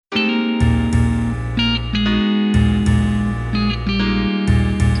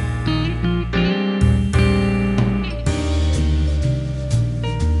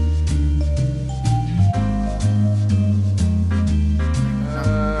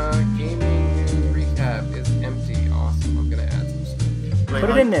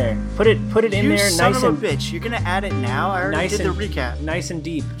it in there. Put it in You there, son nice of and a bitch! You're gonna add it now. I already nice did and the recap. nice and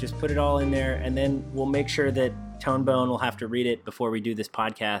deep. Just put it all in there, and then we'll make sure that Tonebone will have to read it before we do this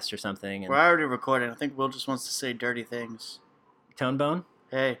podcast or something. And We're already recording. I think Will just wants to say dirty things. Tonebone,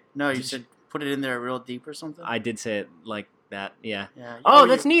 Hey, no, you Did said put it in there real deep or something. I did say it like that. Yeah. Yeah. Oh,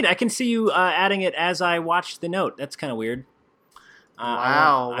 that's neat. I can see you adding it as I watch the note. That's kind of weird.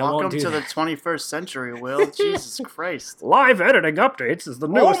 Wow. I won't Welcome do to the that. 21st century, Will. Jesus Christ. Live editing updates is the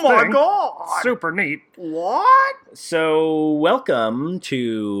newest Oh my thing. god. Super neat. What? So, welcome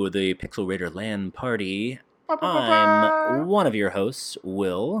to the Pixel Raider LAN party. I'm one of your hosts,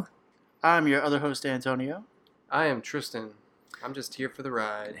 Will. I'm your other host, Antonio. I am Tristan. I'm just here for the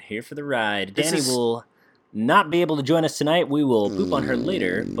ride. Here for the ride. This Danny is- will not be able to join us tonight. We will poop on her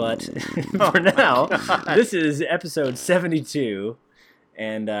later, but Oh for my now, God. this is episode 72,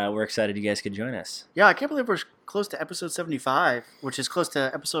 and we're excited you guys could join us. Yeah, I can't believe we're close to episode 75, which is close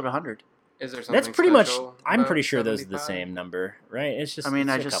to episode 100. Is there something That's pretty much. special I'm about pretty sure those are the 75? same number, right? It's just. I mean,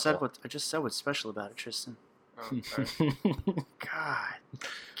 it's I a just said couple. what's special about it, Tristan. Oh, sorry. God,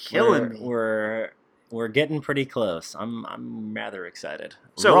 killing me. We're getting pretty close. I'm rather excited.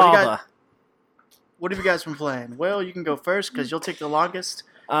 So, what do you got- Rava. What have you guys been playing? Will, you can go first because you'll take the longest.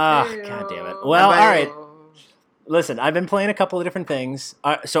 Ah, Heyo. god damn it. Well, all Everybody- right. Listen, I've been playing a couple of different things.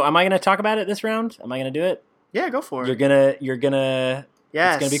 So, am I going to talk about it this round? Am I going to do it? Yeah, go for it. You're gonna.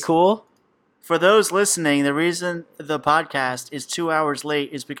 Yes. It's gonna be cool. For those listening, the reason the podcast is 2 hours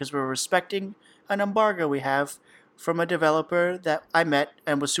late is because we're respecting an embargo we have from a developer that I met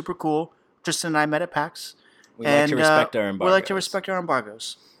and was super cool. Tristan and I met at PAX. We like to respect our embargoes. We like to respect our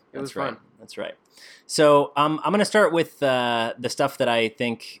embargoes. It was That's right. fun. That's right. So I'm going to start with the stuff that I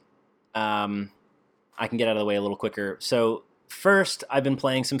think I can get out of the way a little quicker. So first, I've been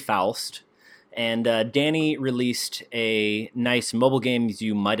playing some Faust, and Danny released a nice mobile games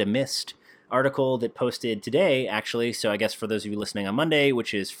you might have missed article that posted today, actually. So I guess for those of you listening on Monday,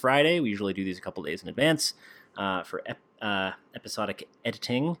 which is Friday, we usually do these a couple days in advance for episodic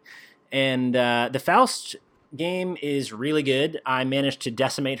editing. And the Faust game is really good. I managed to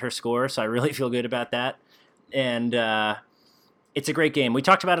decimate her score, so I really feel good about that. And it's a great game. We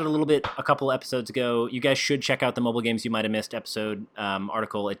talked about it a little bit a couple episodes ago. You guys should check out the Mobile Games You Might Have Missed episode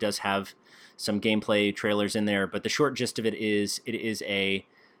article. It does have some gameplay trailers in there, but the short gist of it is a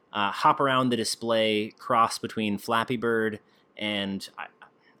hop around the display cross between Flappy Bird and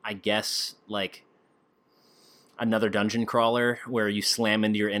I guess like another dungeon crawler where you slam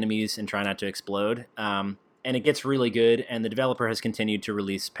into your enemies and try not to explode. And it gets really good, and the developer has continued to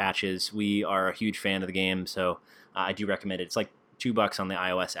release patches. We are a huge fan of the game, so I do recommend it. It's like $2 on the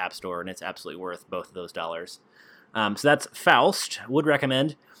iOS App Store, and it's absolutely worth both of those dollars. So that's Faust. Would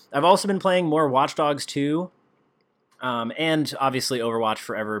recommend. I've also been playing more Watch Dogs 2, and obviously Overwatch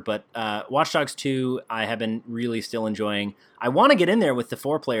forever, but Watch Dogs 2 I have been really still enjoying. I want to get in there with the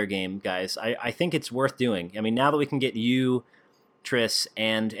 4-player game, guys. I think it's worth doing. I mean, now that we can get you, Tris,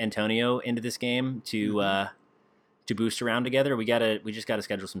 and Antonio into this game to boost around together, we just gotta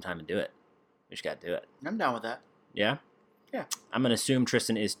schedule some time and do it. We just gotta do it. I'm down with that. Yeah? Yeah. I'm gonna assume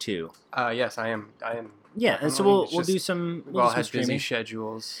Tristan is too. Yes, I am. Yeah, and so Definitely. we'll It's do just- some We've all some had streaming. busy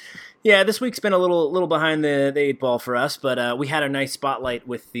schedules. Yeah, this week's been a little behind the 8 ball for us, but we had a nice spotlight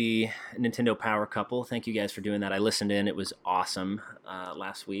with the Nintendo Power Couple. Thank you guys for doing that. I listened in; it was awesome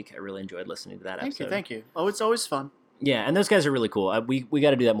last week. I really enjoyed listening to that episode. Thank you. Oh, it's always fun. Yeah, and those guys are really cool. We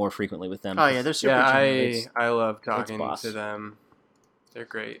got to do that more frequently with them. Oh yeah, they're super. Yeah, genuine. I love talking boss. to them. They're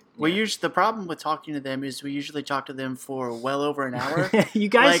great. The problem with talking to them is we usually talk to them for well over an hour. You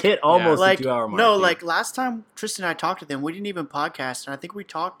guys Like- hit almost like the 2 hour mark. no, dude. like last time Tristan and I talked to them, we didn't even podcast, and I think we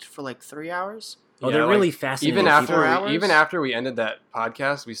talked for like 3 hours. oh, Yeah, they're like, really fascinating. Even people. after 4 hours? even after we ended that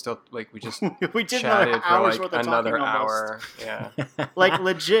podcast, we still we just We did chatted another for hour's like worth of another talking hour. Yeah. Like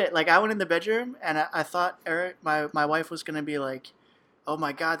legit. Like I went in the bedroom and I thought Eric, my wife, was gonna be like, "Oh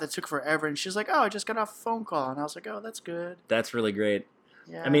my god, that took forever," and she's like, "Oh, I just got off a phone call," and I was like, "Oh, that's good." That's really great.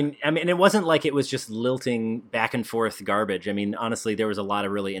 Yeah. I mean, it wasn't like it was just lilting back and forth garbage. I mean, honestly, there was a lot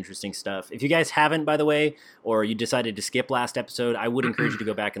of really interesting stuff. If you guys haven't, by the way, or you decided to skip last episode, I would encourage you to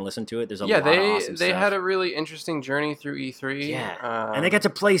go back and listen to it. There's a lot of awesome they stuff. had a really interesting journey through E3. Yeah. And they got to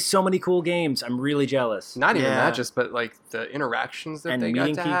play so many cool games. I'm really jealous. not even Yeah. that, just but like the interactions that And they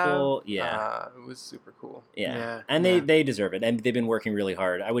meeting got to people, have. yeah. It was super cool. Yeah. Yeah, And yeah. they deserve it. And they've been working really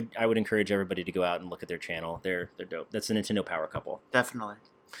hard. I would encourage everybody to go out and look at their channel. They're dope. That's the Nintendo Power Couple. Definitely.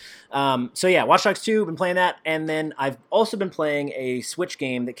 So yeah, Watch Dogs 2, been playing that, and then I've also been playing a Switch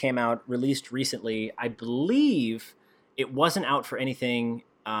game that came out, released recently. I believe it wasn't out for anything,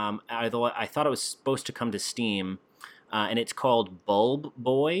 although I thought it was supposed to come to Steam. and it's called Bulb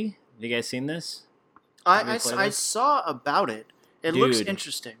Boy. Have you guys seen this? I saw about it. It looks Dude.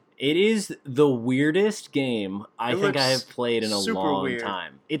 interesting. It is the weirdest game I It think I looks have played in a super long weird.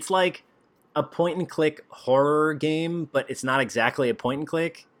 time. It's like a point and click horror game, but it's not exactly a point and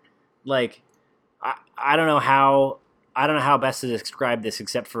click. Like I don't know how best to describe this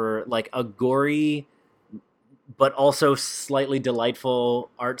except for like a gory but also slightly delightful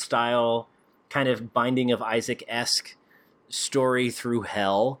art style, kind of Binding of Isaac-esque story through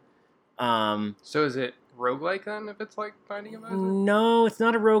hell. So is it roguelike then, if it's like Binding of Isaac? No, it's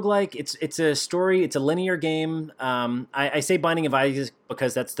not a roguelike. It's a story. It's a linear game. I say Binding of Isaac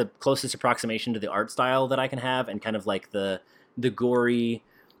because that's the closest approximation to the art style that I can have, and kind of like the gory,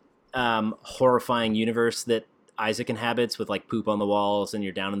 horrifying universe that Isaac inhabits with like poop on the walls and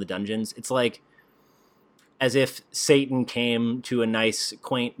you're down in the dungeons. It's like as if Satan came to a nice,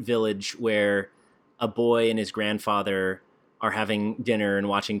 quaint village where a boy and his grandfather are having dinner and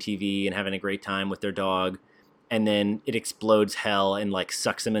watching TV and having a great time with their dog, and then it explodes hell and like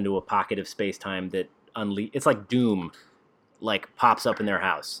sucks them into a pocket of space-time that it's like Doom like pops up in their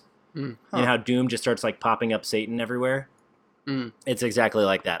house. Mm. You know how Doom just starts like popping up Satan everywhere? Mm. It's exactly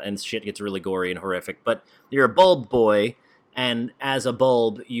like that, and shit gets really gory and horrific. But you're a bulb boy, and as a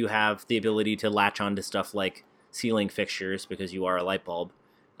bulb, you have the ability to latch onto stuff like ceiling fixtures because you are a light bulb,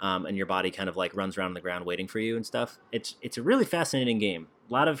 and your body kind of like runs around on the ground waiting for you and stuff. It's a really fascinating game.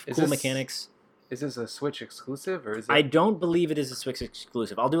 A lot of cool mechanics. Is this a Switch exclusive, or is it? I don't believe it is a Switch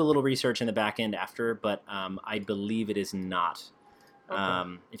exclusive. I'll do a little research in the back end after, but I believe it is not.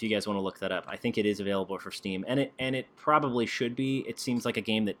 Okay. If you guys want to look that up, I think it is available for Steam, and it probably should be. It seems like a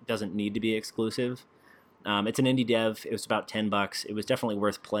game that doesn't need to be exclusive. It's an indie dev. It was about $10. It was definitely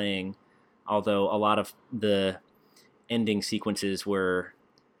worth playing, although a lot of the ending sequences were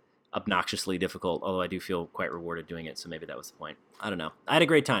obnoxiously difficult, although I do feel quite rewarded doing it, so maybe that was the point. I don't know. I had a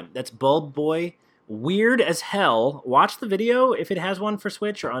great time. That's Bulb Boy. Weird as hell. Watch the video if it has one for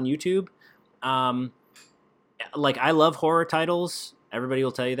Switch or on YouTube. Like, I love horror titles. Everybody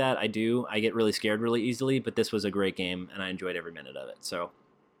will tell you that. I do. I get really scared really easily, but this was a great game, and I enjoyed every minute of it. So,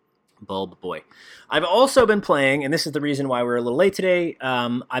 Bulb Boy. I've also been playing, and this is the reason why we're a little late today,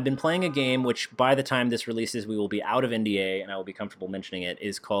 I've been playing a game which, by the time this releases, we will be out of NDA, and I will be comfortable mentioning it,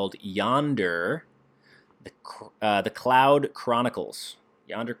 is called Yonder, the Cloud Chronicles.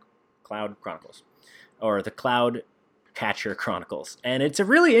 Yonder Cloud Chronicles. Or the Cloud Catcher Chronicles. And it's a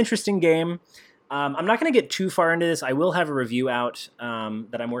really interesting game. I'm not going to get too far into this. I will have a review out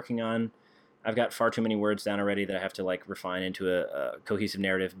that I'm working on. I've got far too many words down already that I have to like refine into a cohesive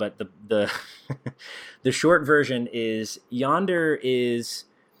narrative. But the the short version is Yonder is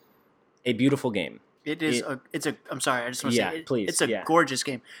a beautiful game. It is. I'm sorry. I just want to say. Please. It's a gorgeous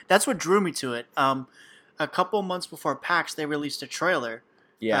game. That's what drew me to it. A couple months before PAX, they released a trailer.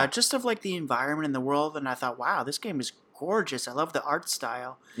 Yeah. Just of like the environment and the world, and I thought, wow, this game is gorgeous. I love the art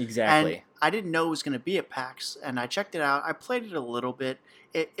style. Exactly. And I didn't know it was going to be at PAX, and I checked it out. I played it a little bit.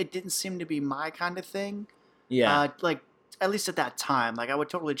 It didn't seem to be my kind of thing. Yeah. Like, at least at that time. Like, I would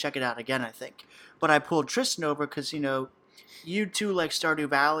totally check it out again, I think. But I pulled Tristan over because, you two like Stardew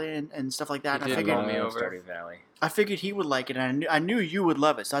Valley and stuff like that. He And did call me over. Stardew Valley. I figured he would like it, and I knew you would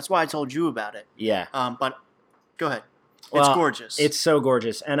love it. So that's why I told you about it. Yeah. But go ahead. Well, it's gorgeous. It's so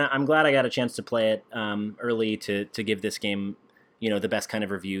gorgeous, and I'm glad I got a chance to play it early to give this game, the best kind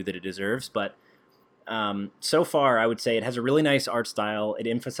of review that it deserves. But so far, I would say it has a really nice art style. It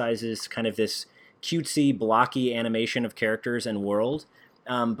emphasizes kind of this cutesy, blocky animation of characters and world,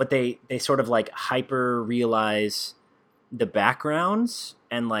 but they sort of like hyper realize the backgrounds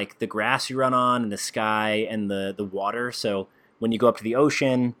and like the grass you run on and the sky and the water. So when you go up to the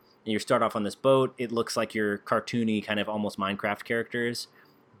ocean, and you start off on this boat, it looks like you're cartoony, kind of almost Minecraft characters,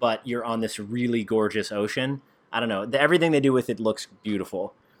 but you're on this really gorgeous ocean. I don't know. Everything they do with it looks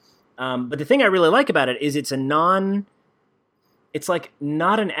beautiful. But the thing I really like about it is it's like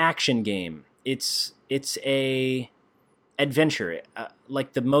not an action game. It's a adventure,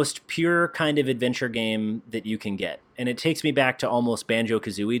 like the most pure kind of adventure game that you can get. And it takes me back to almost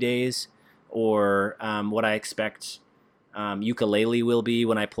Banjo-Kazooie days, or what I expect Yooka-Laylee will be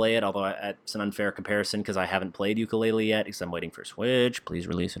when I play it, although it's an unfair comparison because I haven't played Yooka-Laylee yet because I'm waiting for Switch. Please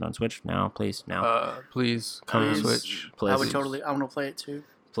release it on Switch now, please, now. Please come to Please. Switch. Please. I want to play it too.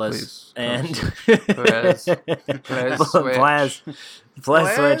 Plus, Please. and Please.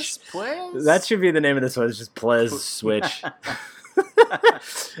 Plus Switch. Please. That should be the name of this one. It's just Plez Switch.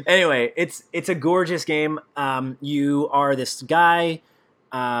 Anyway, it's a gorgeous game. You are this guy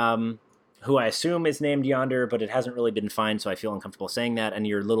who I assume is named Yonder, but it hasn't really been defined, so I feel uncomfortable saying that. And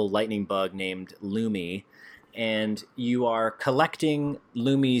your little lightning bug named Lumi, and you are collecting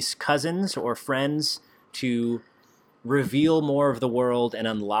Lumi's cousins or friends to reveal more of the world and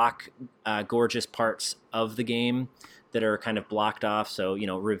unlock gorgeous parts of the game that are kind of blocked off. So,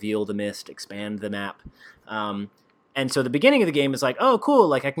 reveal the mist, expand the map. And so the beginning of the game is like, oh, cool,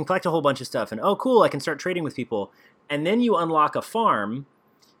 like I can collect a whole bunch of stuff, and oh, cool, I can start trading with people. And then you unlock a farm,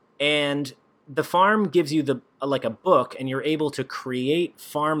 and the farm gives you a book, and you're able to create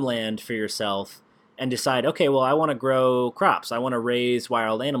farmland for yourself and decide, okay, well, I want to grow crops. I want to raise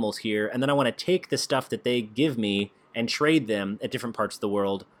wild animals here, and then I want to take the stuff that they give me and trade them at different parts of the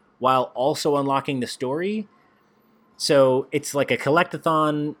world while also unlocking the story. So it's like a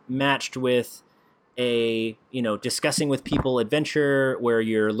collectathon matched with a, discussing with people adventure where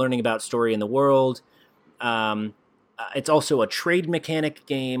you're learning about story in the world. It's also a trade mechanic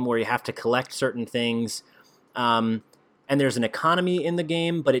game where you have to collect certain things. And there's an economy in the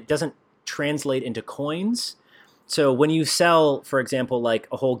game, but it doesn't translate into coins. So when you sell, for example, like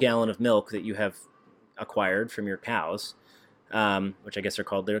a whole gallon of milk that you have acquired from your cows, which I guess they're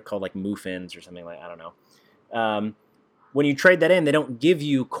called like moofins or something I don't know. When you trade that in, they don't give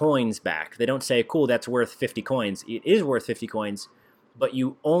you coins back. They don't say, cool, that's worth 50 coins. It is worth 50 coins, but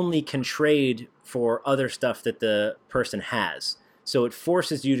you only can trade for other stuff that the person has. So it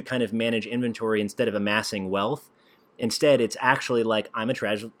forces you to kind of manage inventory instead of amassing wealth. Instead, it's actually like, I'm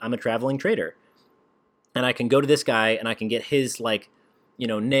a traveling trader. And I can go to this guy and I can get his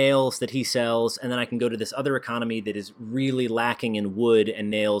nails that he sells, and then I can go to this other economy that is really lacking in wood and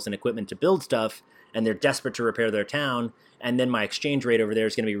nails and equipment to build stuff, and they're desperate to repair their town, and then my exchange rate over there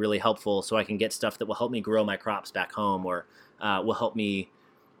is going to be really helpful, so I can get stuff that will help me grow my crops back home, or will help me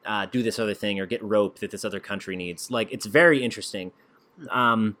do this other thing, or get rope that this other country needs. Like, it's very interesting.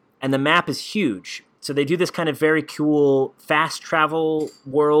 And the map is huge. So they do this kind of very cool fast travel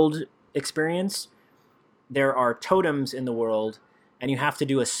world experience. There are totems in the world, and you have to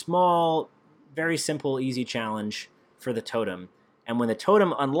do a small, very simple, easy challenge for the totem. And when the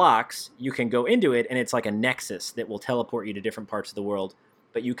totem unlocks, you can go into it, and it's like a nexus that will teleport you to different parts of the world.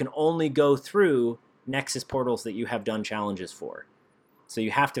 But you can only go through nexus portals that you have done challenges for. So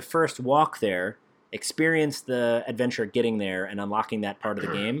you have to first walk there, experience the adventure getting there and unlocking that part of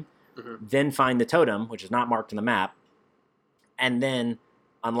the game, then find the totem, which is not marked on the map, and then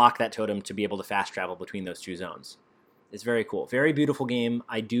unlock that totem to be able to fast travel between those two zones. It's very cool. Very beautiful game.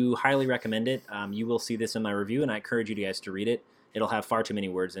 I do highly recommend it. You will see this in my review, and I encourage you guys to read it. It'll have far too many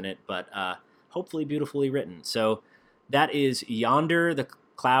words in it, but hopefully beautifully written. So that is Yonder, the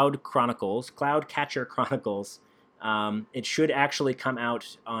Cloudcatcher Chronicles. It should actually come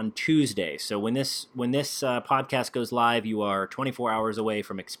out on Tuesday. So when this podcast goes live, you are 24 hours away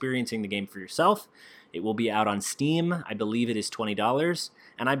from experiencing the game for yourself. It will be out on Steam. I believe it is $20,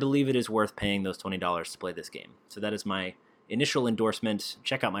 and I believe it is worth paying those $20 to play this game. So that is my initial endorsement.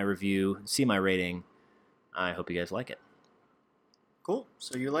 Check out my review, see my rating. I hope you guys like it. Cool.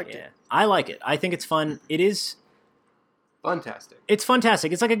 So you liked it. I like it. I think it's fun. It is fantastic. It's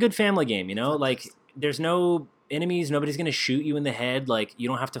fantastic. It's like a good family game, Like, there's no enemies. Nobody's going to shoot you in the head. Like, you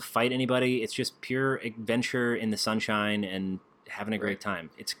don't have to fight anybody. It's just pure adventure in the sunshine and having a great time.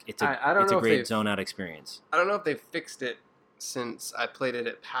 It's a great zone out experience. I don't know if they've fixed it since I played it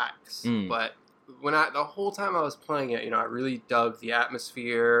at PAX, but the whole time I was playing it, I really dug the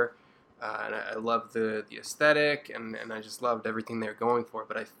atmosphere. And I loved the aesthetic, and I just loved everything they were going for.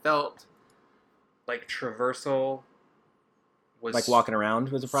 But I felt like traversal was... Like walking around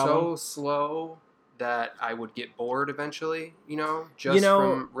was a problem? So slow that I would get bored eventually,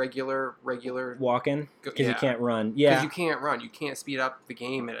 from regular... Walking? Because you can't run. Yeah. Because you can't run. You can't speed up the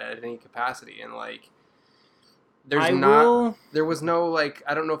game at any capacity. And, there was no,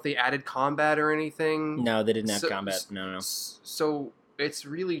 I don't know if they added combat or anything. No, they didn't have combat. No. So it's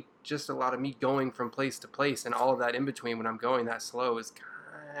really just a lot of me going from place to place, and all of that in between when I'm going that slow is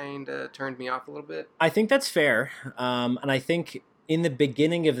kind of turned me off a little bit. I think that's fair. And I think in the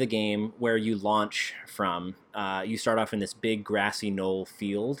beginning of the game where you launch from, you start off in this big grassy knoll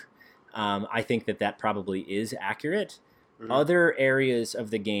field. I think that probably is accurate. Mm-hmm. Other areas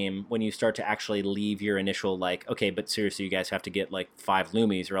of the game, when you start to actually leave your initial, okay, but seriously, you guys have to get 5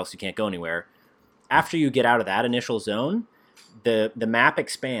 Lumis or else you can't go anywhere. After you get out of that initial zone, the map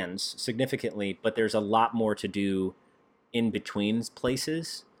expands significantly, but there's a lot more to do in between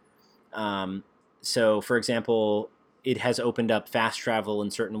places. So, for example, it has opened up fast travel in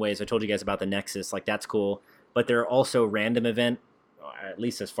certain ways. I told you guys about the Nexus, that's cool. But there are also random event, at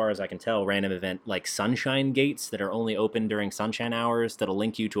least as far as I can tell, random event sunshine gates that are only open during sunshine hours that'll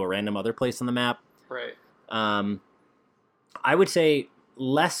link you to a random other place on the map. Right. I would say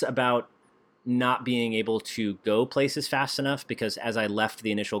less about not being able to go places fast enough because as I left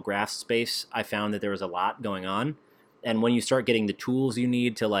the initial grass space, I found that there was a lot going on. And when you start getting the tools you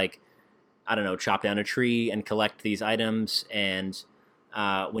need to, like, I don't know, chop down a tree and collect these items, and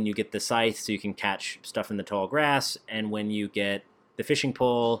when you get the scythe so you can catch stuff in the tall grass, and when you get the fishing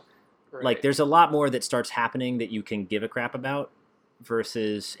pole, like, there's a lot more that starts happening that you can give a crap about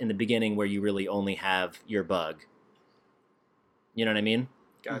versus in the beginning where you really only have your bug. You know what I mean?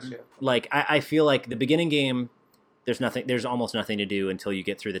 Gotcha. Like, I feel like the beginning game, there's almost nothing to do until you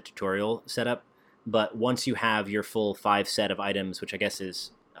get through the tutorial setup. But once you have your full 5 set of items, which I guess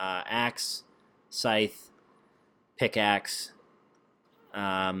is axe, scythe, pickaxe,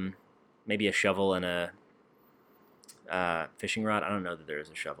 maybe a shovel and a fishing rod. I don't know that there is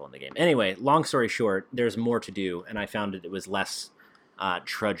a shovel in the game. Anyway, long story short, there's more to do, and I found it was less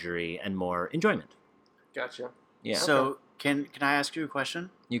drudgery and more enjoyment. Gotcha. Yeah. So can I ask you a question?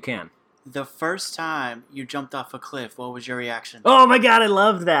 You can. The first time you jumped off a cliff, what was your reaction? Oh my god, I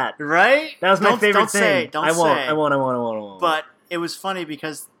loved that. Right? That was my favorite thing. I won't. But it was funny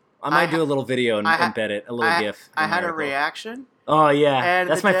because I might do a little video and embed it, a little GIF. I had a reaction. Oh yeah, and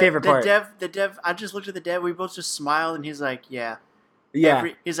that's my favorite part. The dev. I just looked at the dev. We both just smiled, and he's like, "Yeah, yeah."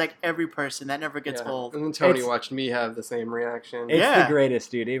 He's like, every person that never gets old. And then Tony watched me have the same reaction. It's the greatest,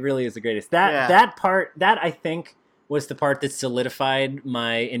 dude. It really is the greatest. That part, that I think was the part that solidified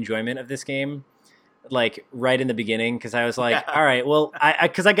my enjoyment of this game. Like right in the beginning, because I was like, all right, well, I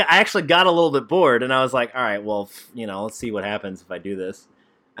actually got a little bit bored, and I was like, all right, well, let's see what happens if I do this.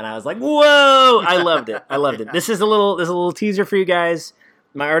 And I was like, whoa! I loved it. I loved it. This is a little teaser for you guys.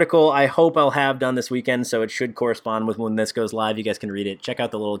 My article, I hope I'll have done this weekend, so it should correspond with when this goes live. You guys can read it. Check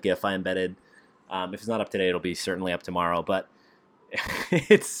out the little GIF I embedded. If it's not up today, it'll be certainly up tomorrow. But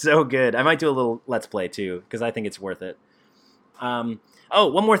it's so good. I might do a little Let's Play, too, because I think it's worth it. One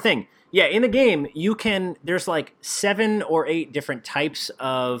more thing. Yeah, in the game, there's like 7 or 8 different types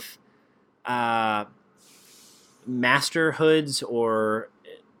of master hoods, or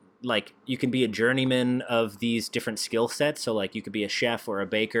like you can be a journeyman of these different skill sets. So like you could be a chef or a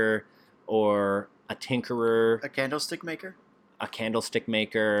baker or a tinkerer, a candlestick maker.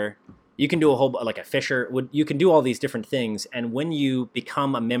 You can do like a fisher. You can do all these different things. And when you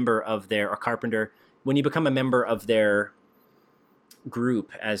become a member of a carpenter, when you become a member of their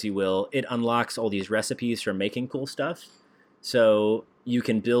group, as you will, it unlocks all these recipes for making cool stuff. So you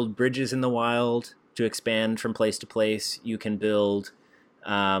can build bridges in the wild to expand from place to place. You can build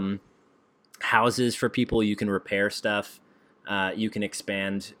houses for people. You can repair stuff. You can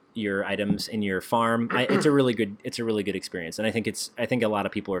expand your items in your farm. It's a really good experience, and I think a lot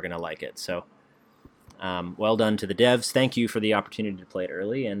of people are going to like it. So, well done to the devs. Thank you for the opportunity to play it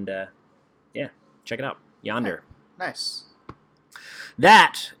early, and yeah, check it out. Yonder. Nice.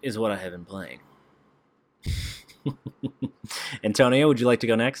 That is what I have been playing. Antonio, would you like to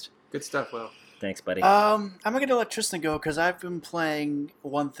go next? Good stuff, Will. Thanks, buddy. I'm going to let Tristan go because I've been playing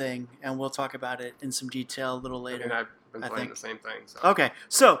one thing, and we'll talk about it in some detail a little later. And I've been playing the same thing. So. Okay,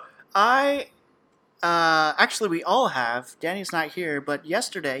 so actually we all have. Danny's not here, but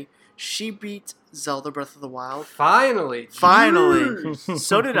yesterday she beat Zelda Breath of the Wild. Finally.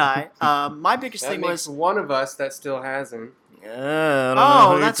 So did I. My biggest thing was one of us that still hasn't. I don't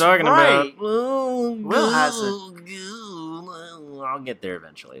know who that's you're talking right. about. Will hasn't. I'll get there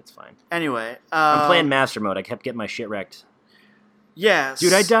eventually. It's fine. Anyway, I'm playing Master Mode. I kept getting my shit wrecked. Yes.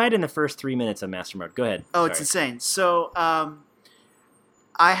 Dude, I died in the first 3 minutes of Master Mode. Go ahead. Oh, Sorry. It's insane. So,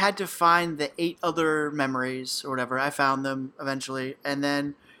 I had to find the 8 other memories or whatever. I found them eventually, and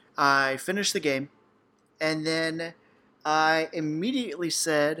then I finished the game, and then I immediately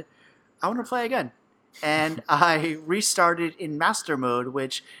said, I want to play again. And I restarted in Master Mode,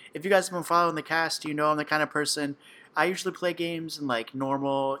 which, if you guys have been following the cast, you know I'm the kind of person, I usually play games in like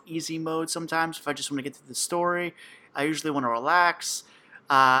normal, easy mode sometimes if I just want to get through the story. I usually want to relax.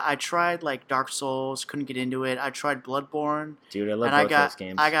 I tried like Dark Souls, couldn't get into it. I tried Bloodborne. Dude, I love both those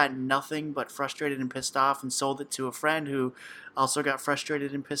games. I got nothing but frustrated and pissed off and sold it to a friend who also got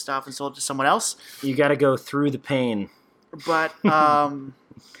frustrated and pissed off and sold it to someone else. You got to go through the pain. But,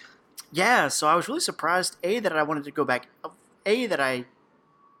 yeah, so I was really surprised, that I wanted to go back, that I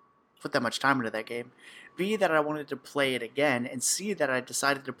put that much time into that game, B, that I wanted to play it again, and C, that I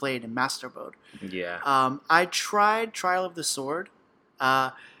decided to play it in Master Mode. Yeah. I tried Trial of the Sword.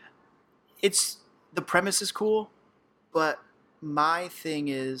 The premise is cool, but my thing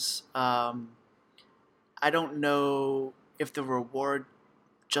is, I don't know if the reward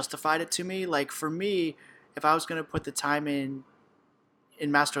justified it to me. Like, for me, if I was going to put the time in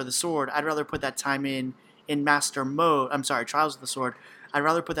Master of the Sword, I'd rather put that time in in Master Mode. I'm sorry, Trials of the Sword. I'd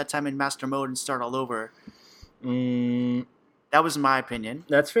rather put that time in Master Mode and start all over. That was my opinion.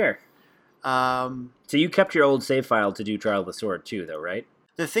 That's fair. So you kept your old save file to do Trial of the Sword too, though, right?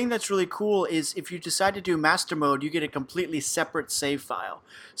 The thing that's really cool is if you decide to do Master Mode, you get a completely separate save file.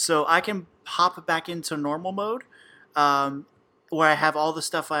 So I can hop back into normal mode, where I have all the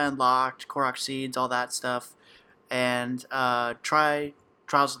stuff I unlocked, Korok Seeds, all that stuff, and try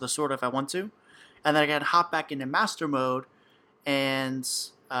Trials of the Sword if I want to. And then I can hop back into Master Mode and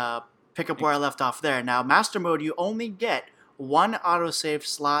pick up where I left off there. Now, Master Mode, you only get one autosave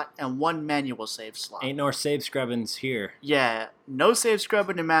slot and one manual save slot. Ain't no save scrubbins here. Yeah, no save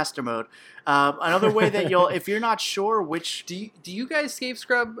scrubbing in Master Mode. Another way that if you're not sure which... Do you guys save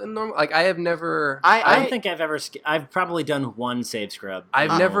scrub in normal? Like, I have never... I don't think I've ever... I've probably done one save scrub.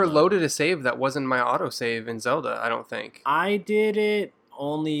 I've never loaded a save that wasn't my autosave in Zelda, I don't think. I did it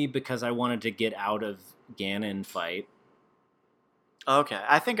only because I wanted to get out of Ganon fight. Okay,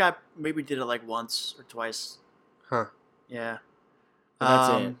 I think I maybe did it like once or twice. Huh. Yeah. But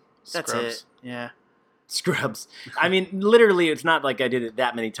that's it. That's Scrubs. it. Yeah. Scrubs. I mean, literally, it's not like I did it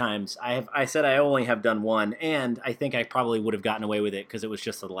that many times. I said I only have done one, and I think I probably would have gotten away with it because it was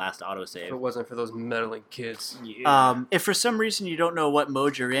just the last If autosave. it wasn't for those meddling kids. Yeah. If for some reason you don't know what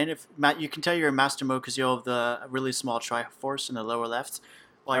mode you're in, you can tell you're in Master Mode because you have the really small Triforce in the lower left.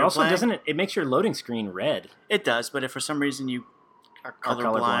 While you're also, playing. doesn't it makes your loading screen red? It does, but if for some reason you are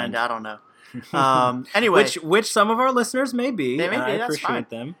colorblind. colorblind, I don't know. Anyway, which some of our listeners may be. They may be, I that's appreciate fine.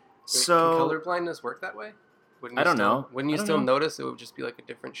 them. so Can color blindness work that way? I don't know. Wouldn't you I don't still know. notice it would just be like a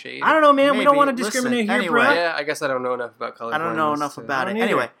different shade? I don't know, man. We don't Maybe. want to discriminate Listen, here, bro. anyway. Yeah, I guess I don't know enough about color I don't know blindness enough about I it. don't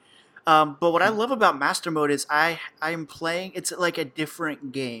either. Anyway, but what I love about Master Mode is I'm playing. It's like a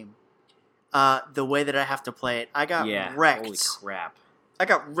different game. The way that I have to play it, I got wrecked. Holy crap. I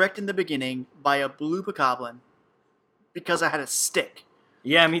got wrecked in the beginning by a blue Bokoblin because I had a stick.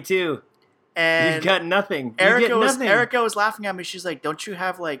 Yeah, me too. And You've got nothing. Erica was laughing at me. She's like, "Don't you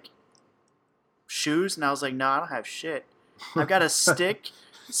have like shoes?" And I was like, "No, I don't have shit. I've got a stick,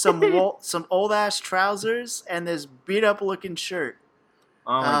 some old ass trousers, and this beat up looking shirt."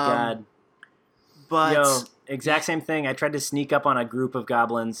 Oh my god. But Yo, exact same thing. I tried to sneak up on a group of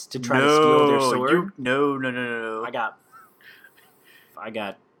goblins to try to steal their sword. No. I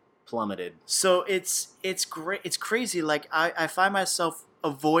got plummeted. So it's great. It's crazy. Like I find myself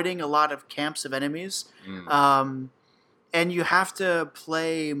avoiding a lot of camps of enemies. And you have to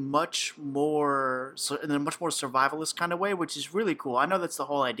play in a much more survivalist kind of way, which is really cool. I know that's the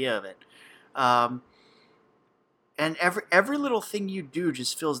whole idea of it. And every little thing you do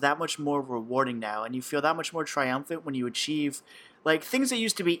just feels that much more rewarding now, and you feel that much more triumphant when you achieve like things that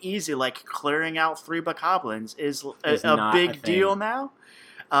used to be easy, like clearing out 3 Bokoblins is a big deal now.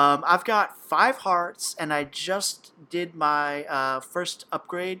 I've got 5 hearts, and I just did my first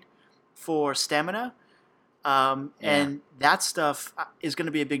upgrade for stamina. And that stuff is going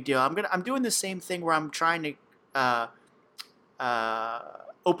to be a big deal. I'm doing the same thing where I'm trying to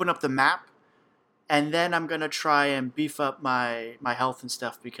open up the map, and then I'm going to try and beef up my health and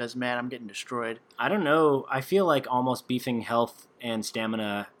stuff because, man, I'm getting destroyed. I don't know. I feel like almost beefing health and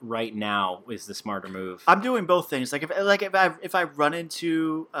stamina right now is the smarter move. I'm doing both things. Like if I run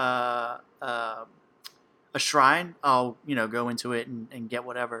into a shrine, I'll go into it and get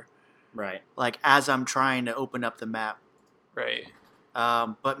whatever. Right. Like as I'm trying to open up the map. Right.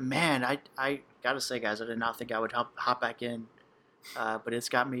 But man, I gotta say, guys, I did not think I would hop back in. But it's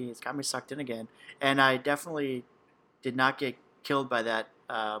got me sucked in again, and I definitely did not get killed by that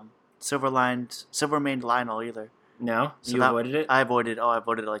silver-maned Lionel either. No, So you avoided it. I avoided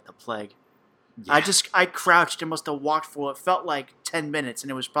it like the plague. Yeah. I crouched and must have walked for what felt like 10 minutes, and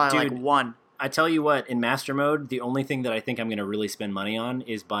it was probably Dude. like 1. I tell you what, in Master Mode, the only thing that I think I'm going to really spend money on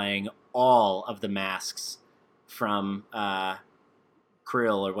is buying all of the masks from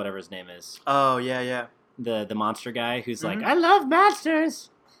Krill or whatever his name is. Oh yeah. The monster guy who's like, Mhm. I love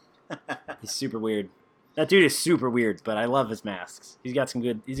monsters. He's super weird. That dude is super weird, but I love his masks. He's got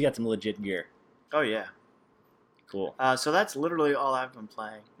some legit gear. Oh yeah. Cool. So that's literally all I've been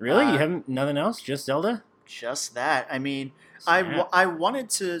playing. Really? You haven't nothing else? Just Zelda? Just that. I mean, Snap. I wanted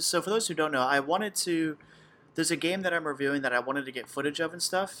to. So for those who don't know, there's a game that I'm reviewing that I wanted to get footage of and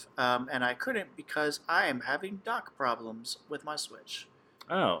stuff, and I couldn't because I am having dock problems with my Switch.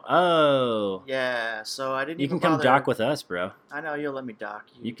 Oh. Yeah, so I didn't. You even can come bother. dock with us, bro. I know you'll let me dock.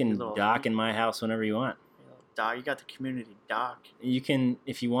 You can dock in my house whenever you want. Dock. You got the community dock. You can,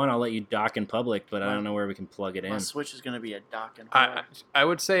 if you want, I'll let you dock in public, but I don't know where we can plug it My in. Switch is gonna be a dock and I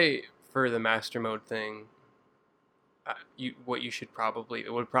would say for the Master Mode thing, what you should probably,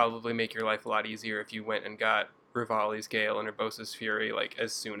 it would probably make your life a lot easier if you went and got Rivali's Gale and Urbosa's Fury like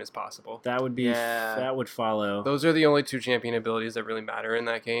as soon as possible. That would be that would follow. Those are the only 2 champion abilities that really matter in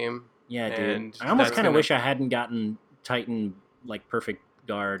that game. Yeah, and dude. I almost kind of wish I hadn't gotten Titan like perfect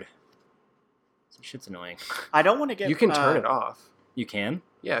guard. Some shit's annoying. I don't want to get. You can turn it off. You can?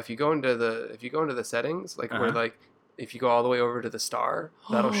 Yeah, if you go into the settings, like where like if you go all the way over to the star,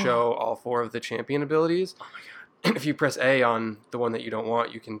 that'll show all 4 of the champion abilities. Oh my god. If you press A on the one that you don't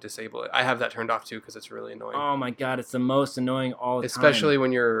want, you can disable it. I have that turned off too because it's really annoying. Oh my god, it's the most annoying all the time. Especially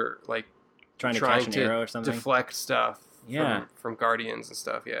when you're like trying to catch an arrow or something. Deflect stuff from Guardians and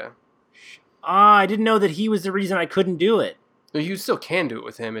stuff, yeah. I didn't know that he was the reason I couldn't do it. You still can do it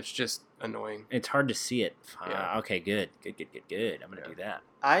with him, it's just annoying. It's hard to see it. Yeah. Okay, good. I'm gonna do that.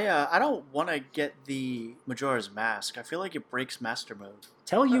 I don't want to get the Majora's Mask. I feel like it breaks Master Mode.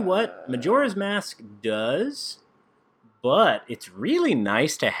 Tell you what, Majora's Mask does, but it's really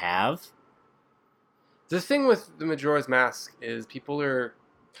nice to have. The thing with the Majora's Mask is people are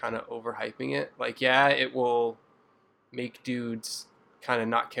kind of overhyping it. Like, yeah, it will make dudes kind of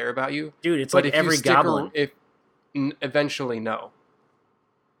not care about you. Dude, it's like every goblin. Eventually, no.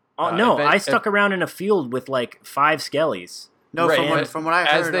 Oh, no, I stuck around in a field with like 5 skellies. No, right. from what I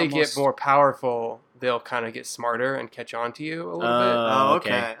heard, as they get more powerful, they'll kind of get smarter and catch on to you a little bit. Oh,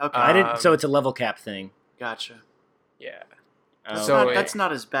 okay. I didn't. So it's a level cap thing. Gotcha. Yeah. That's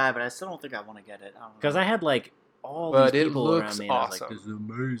not as bad, but I still don't think I want to get it. Because I had like all these people around Awesome. me. And I was like, this is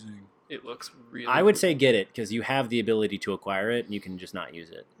amazing. It looks really. I would say get it because you have the ability to acquire it, and you can just not use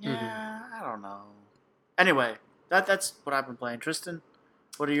it. Yeah, I don't know. Anyway, that's what I've been playing. Tristan,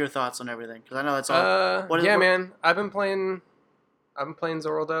 what are your thoughts on everything? Because I know that's all. Man, I've been playing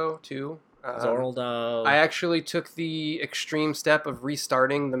Zoraldo too. Zoraldo. I actually took the extreme step of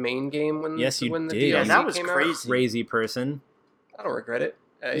restarting the main game when the DLC Yeah, that was came crazy. out. Crazy person. I don't regret it.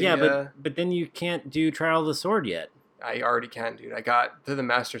 But then you can't do Trial of the Sword yet. I already can, dude. I got to the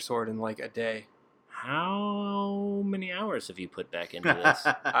Master Sword in like a day. How many hours have you put back into this?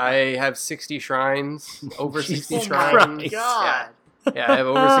 I have 60 shrines, over 60 Jesus shrines. Christ. God. Yeah, I have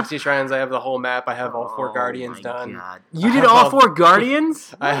over 60 shrines. I have the whole map. I have all 4 Guardians done. God. You did all 4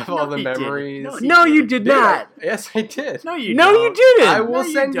 Guardians? I have all the you didn't. memories. No, you did not. Yes, I did. No, you didn't. I will No,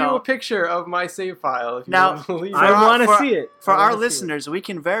 you send you a don't. picture of my save file if you Now, don't believe I it. want to see it. For I wanna our see it. listeners, we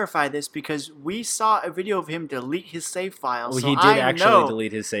can verify this because we saw a video of him delete his save file. Well, so he did actually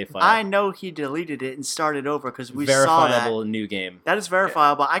delete his save file. I know he deleted it and started over because we saw that. Verifiable new game. That is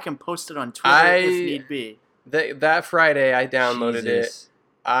verifiable. I can post it on Twitter if need be. That Friday, I downloaded Jesus. it.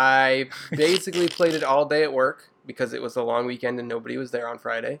 I basically played it all day at work because it was a long weekend and nobody was there on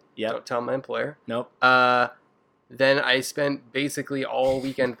Friday. Yep. Don't tell my employer. Nope. Then I spent basically all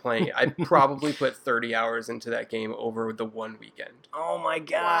weekend playing it. I probably put 30 hours into that game over the one weekend. Oh my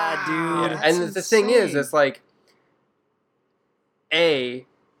god, Wow. dude. Yeah. And the thing is, it's like,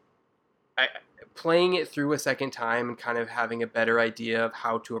 playing it through a second time and kind of having a better idea of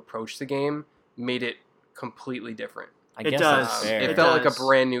how to approach the game made it completely different. I It guess does. that's fair. It felt like does. a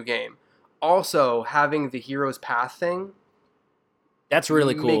brand new game. Also, having the Hero's Path thing That's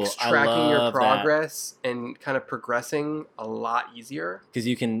really cool. makes I tracking love your progress and kind of progressing a lot easier. because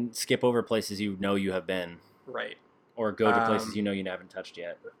you can skip over places you know you have been, Right. or go to places you know you haven't touched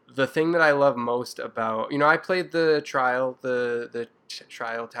yet. The thing that I love most about, I played the trial, the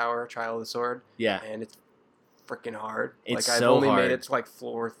trial tower, trial of the sword, Yeah. and it's freaking hard. It's I've so only hard. made it to like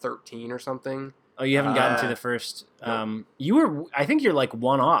floor 13 or something. Oh, you haven't gotten to the first. Nope. I think you're like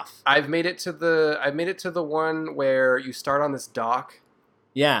one off. I've made it to the one where you start on this dock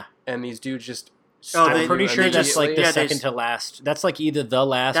Yeah. and these dudes just. I'm pretty sure they that's just- like the yeah, they second to last. That's like either the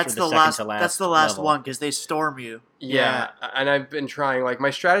last That's or the the second last. to last. That's the last level. one because they storm you. Yeah, and I've been trying. Like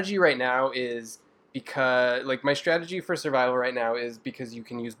my strategy right now is because my strategy for survival right now is because you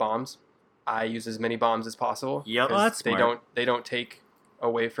can use bombs. I use as many bombs as possible. Yep. 'cause Oh, that's smart. they don't take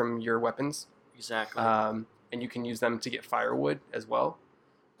away from your weapons. Exactly. And you can use them to get firewood as well,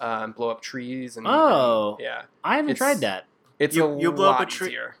 blow up trees and Oh. yeah. I haven't It's- tried that. It's You- a you blow up lot a tree-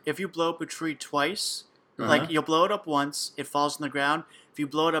 easier. if you blow up a tree twice, Uh-huh. like you'll blow it up once, it falls on the ground. If you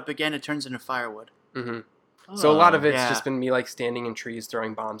blow it up again, it turns into firewood. Hmm. So a lot of it's Yeah. just been me standing in trees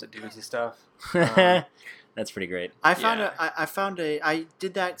throwing bombs at dudes and stuff. That's pretty great. I found Yeah. I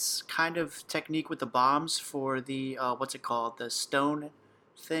did that kind of technique with the bombs for the what's it called, the stone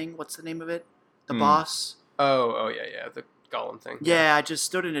thing. What's the name of it? The boss. Oh yeah, the golem thing. Yeah, I just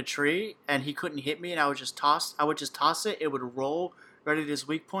stood in a tree and he couldn't hit me, and I would just toss it. It would roll right at his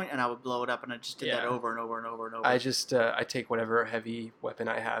weak point, and I would blow it up. And I just did that Yeah. over and over and over and over. I just I take whatever heavy weapon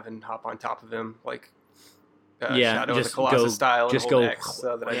I have and hop on top of him Yeah, Shadow of the just Colossus go- style and just hold go X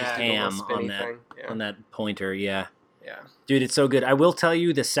so that I just do the ham little spinny on that. thing. Yeah. On that pointer, yeah. Yeah. Dude, it's so good. I will tell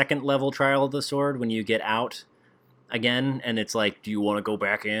you, the second level Trial of the Sword, when you get out again, and it's like, do you want to go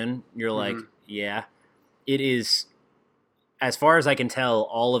back in? You're like, Mhm. yeah. It is, as far as I can tell,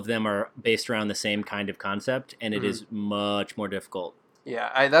 all of them are based around the same kind of concept, and it Mhm. is much more difficult.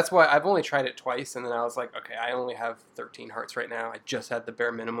 Yeah, that's why I've only tried it twice, and then I was like, okay, I only have 13 hearts right now. I just had the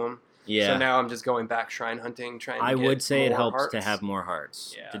bare minimum. Yeah. So now I'm just going back shrine hunting, trying to I get would say it more helps to hearts. have more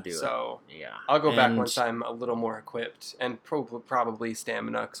hearts Yeah, to do so it. Yeah. I'll go back And- once I'm a little more equipped, and probably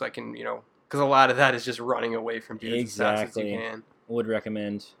stamina, so I can, because a lot of that is just running away from dudes as fast as you Exactly. can. Would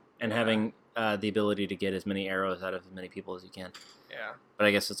recommend. And Yeah. having the ability to get as many arrows out of as many people as you can. Yeah. But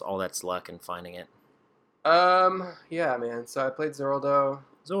I guess it's all that's luck and finding it. Yeah, man. So I played Zoraldo.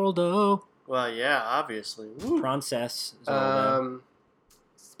 Zoldo. Well, yeah, obviously. Woo. Princess. Zoldo.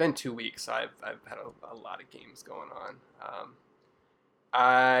 It's been 2 weeks. So I've had a lot of games going on.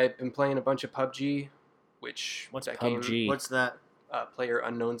 I've been playing a bunch of PUBG, which What's that PUBG? game, What's that? Player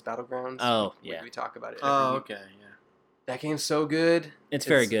Unknown's Battlegrounds. Oh, we, yeah. we talk about it. Every Oh, week. okay, yeah. That game's so good. It's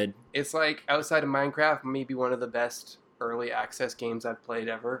very good. It's like outside of Minecraft, maybe one of the best early access games I've played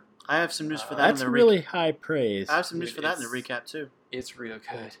ever. I have some news for that. That's in the really high praise. I have some news Dude, for that in the it's- recap too. It's real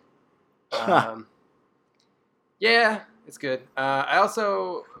good. Yeah, it's good. I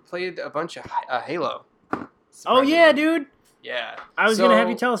also played a bunch of Halo. Oh, surprisingly. yeah, dude. Yeah. I was going to have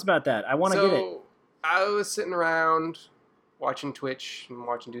you So- tell us about that. I want to get it. I was sitting around watching Twitch and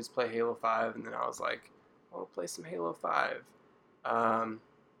watching dudes play Halo 5, and then I was like, I'll play some Halo 5.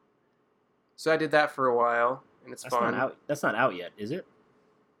 So I did that for a while, and it's That's fun. not out. That's not out yet, is it?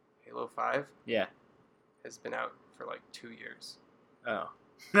 Halo 5 Yeah. has been out for like 2 years. Oh.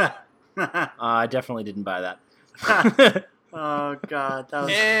 Oh I definitely didn't buy that. God,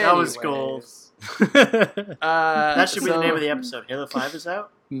 that was gold. That should be the name of the episode. Halo 5 is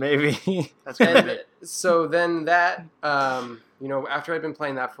out. Maybe. That's gonna be. And so then that, after I'd been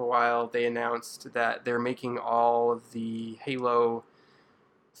playing that for a while, they announced that they're making all of the Halo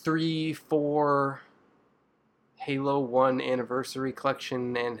 3, 4, Halo 1 Anniversary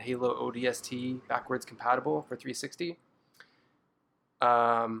Collection, and Halo ODST backwards compatible for 360.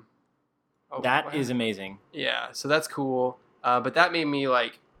 That is amazing. Yeah, so that's cool. But that made me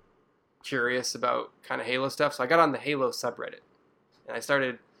curious about kind of Halo stuff. So I got on the Halo subreddit and I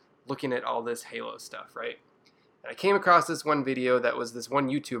started looking at all this Halo stuff, right? And I came across this one video that was this one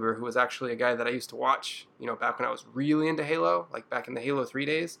YouTuber who was actually a guy that I used to watch, back when I was really into Halo, like back in the Halo 3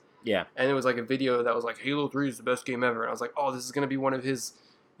 days. Yeah. And it was like a video that was like, Halo 3 is the best game ever. And I was like, oh, this is going to be one of his,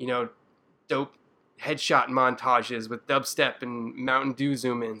 dope headshot montages with dubstep and Mountain Dew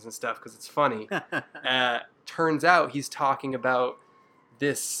zoom-ins and stuff because it's funny. Turns out he's talking about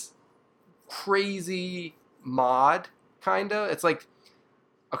this crazy mod, kind of. It's like,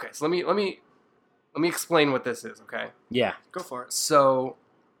 okay, so let me explain what this is, okay? Yeah. Go for it. So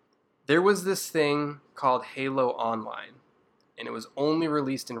there was this thing called Halo Online, and it was only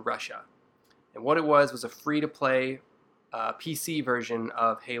released in Russia. And what it was a free-to-play PC version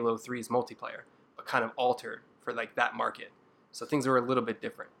of Halo 3's multiplayer, but kind of altered for that market. So things were a little bit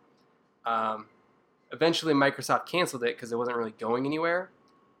different. Eventually, Microsoft canceled it because it wasn't really going anywhere.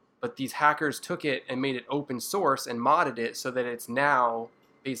 But these hackers took it and made it open source and modded it so that it's now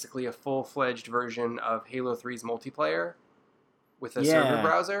basically a full-fledged version of Halo 3's multiplayer with a server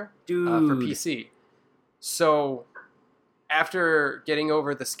browser Dude. for PC. So after getting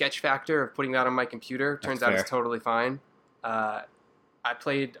over the sketch factor of putting that on my computer, turns out it's totally fine. I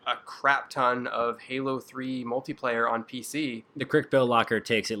played a crap ton of Halo 3 multiplayer on PC. The Crick Bill Locker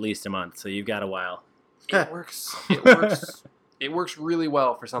takes at least a month, so you've got a while. It works. It works. It works really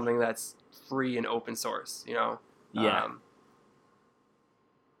well for something that's free and open source. Yeah. Um,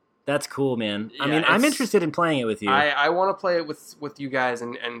 That's cool, man. I Yeah, mean, I'm it's- interested in playing it with you. I want to play it with you guys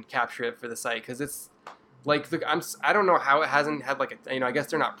and capture it for the site because it's I don't know how it hasn't had I guess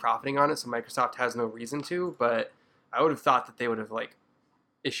they're not profiting on it, so Microsoft has no reason to. But I would have thought that they would have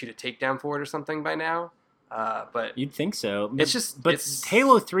issued a takedown for it or something by now. But You'd think so. it's just But it's,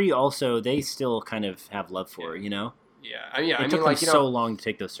 Halo 3 also, they still kind of have love for it, you know? yeah, It took them so long to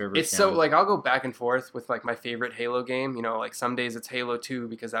take those servers it's down. so I'll go back and forth with my favorite Halo game. Some days it's Halo 2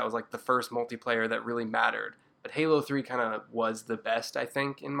 because that was the first multiplayer that really mattered. But Halo 3 kind of was the best, I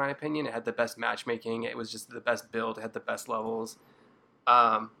think, in my opinion. It had the best matchmaking. It was just the best build. It had the best levels.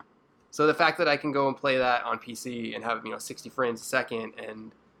 So the fact that I can go and play that on PC and have 60 frames a second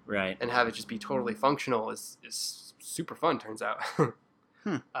and right. have it just be totally functional is super fun. Turns out,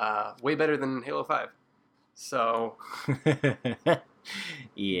 way better than Halo 5. So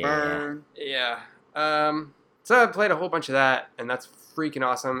Yeah. Burn. yeah. So I played a whole bunch of that, and that's freaking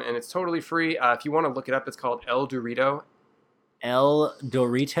awesome, and it's totally free. If you want to look it up, it's called El Dorito. El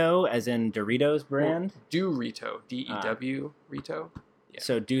Dorito, as in Doritos brand? Dorito. D-E-W, Rito. Yeah.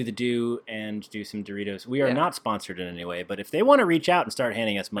 So do the do and do some Doritos. We are Yeah. not sponsored in any way, but if they want to reach out and start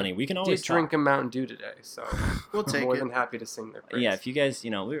handing us money, we can always Did drink a Mountain Dew today, so We'll I'm take more it. than happy to sing their praise. Yeah, if you guys,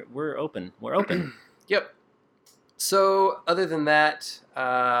 we're open. We're open. Yep. So, other than that,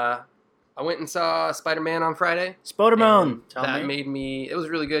 I went and saw Spider-Man on Friday. Spodermoan. and Tell That me. made me... It was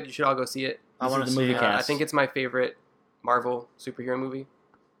really good. You should all go see it. I This want is to the see movie it. cast. I think it's my favorite Marvel superhero movie.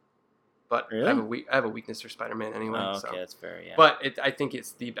 But Really? I have a weakness for Spider-Man anyway. Oh, okay, So. that's fair. Yeah, But I think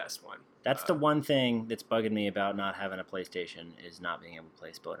it's the best one. that's the one thing that's bugging me about not having a PlayStation is not being able to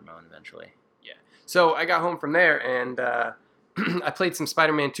play Spodermoan eventually. So I got home from there and I played some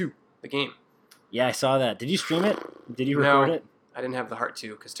Spider-Man 2, the game. Yeah, I saw that. Did you stream it? Did you No. record it? I didn't have the heart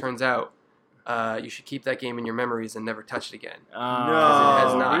to, because turns out you should keep that game in your memories and never touch it again. No. Because it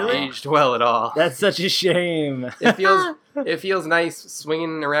has not really? aged well at all. That's such a shame. It feels nice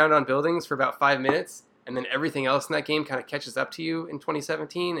swinging around on buildings for about 5 minutes, and then everything else in that game kind of catches up to you in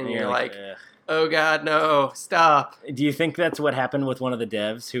 2017, and you're like, "Ugh." oh god, no, stop. Do you think that's what happened with one of the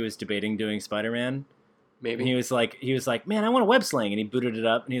devs who was debating doing Spider-Man? And Maybe. he was like, man, I want a web sling, and he booted it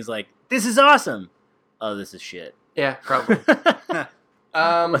up, and he was like, this is awesome. Oh, this is shit. Yeah, probably.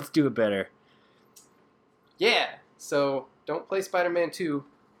 Let's do it better. Yeah, so don't play Spider-Man 2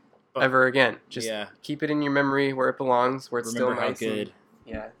 ever again. Just yeah. keep it in your memory where it belongs, where it's Remember still how nice. good.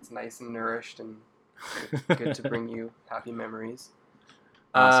 Yeah, it's nice and nourished and good to bring you happy memories.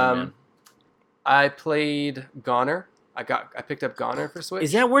 Awesome, man. I played Goner. I picked up Goner for Switch.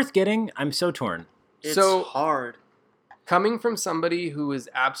 Is that worth getting? I'm so torn. It's So- hard. Coming from somebody who is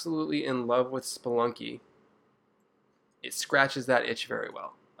absolutely in love with Spelunky, it scratches that itch very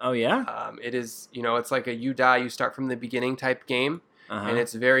well. Oh yeah. It is, it's like a you die, you start from the beginning type game, Uh-huh. and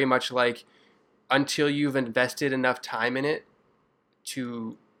it's very much like until you've invested enough time in it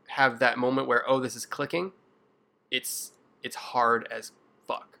to have that moment where, oh, this is clicking. It's hard as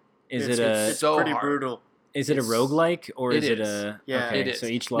fuck. Is it's, it a It's so pretty hard. brutal. is it a it's- roguelike or it is it is. a Yeah, okay, it is. so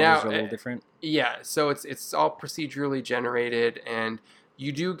each Now, level's a little different? Yeah, so it's all procedurally generated, and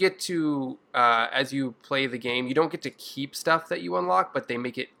you do get to as you play the game, you don't get to keep stuff that you unlock, but they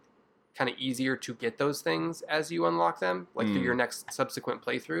make it kind of easier to get those things as you unlock them, like through your next subsequent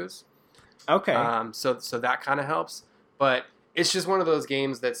playthroughs. Okay. So that kind of helps, but it's just one of those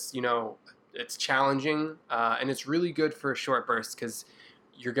games that's it's challenging and it's really good for short bursts because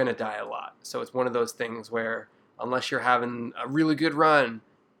you're gonna die a lot. So it's one of those things where unless you're having a really good run,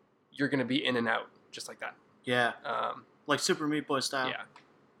 you're gonna be in and out just like that. Yeah, like Super Meat Boy style. Yeah,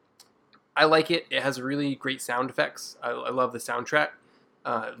 I like it. It has really great sound effects. I love the soundtrack.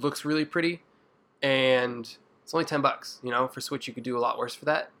 It looks really pretty, and it's only $10. For Switch, you could do a lot worse for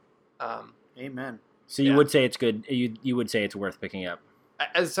that. Amen. so you yeah. would say it's good. You would say it's worth picking up.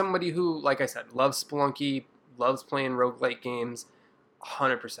 As somebody who, like I said, loves Spelunky, loves playing roguelike games,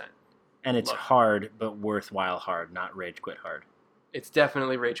 100%. And it's Love it. hard, but worthwhile hard, not rage quit hard. It's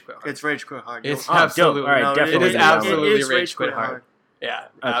definitely Rage Quit Hard. It's Rage Quit Hard. It's You'll- absolutely dope. All right, No, definitely. It is do that one. absolutely It is Rage Quit Hard. Yeah.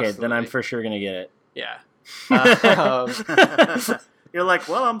 Okay, then I'm absolutely. for sure gonna get it. Yeah. You're like,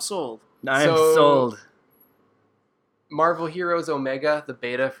 well, I'm sold. I'm So- sold. Marvel Heroes Omega, the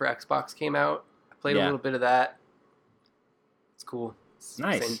beta for Xbox came out. I played Yeah. a little bit of that. It's cool. It's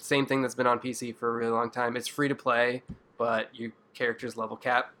Nice. Same thing that's been on PC for a really long time. It's free to play, but your characters level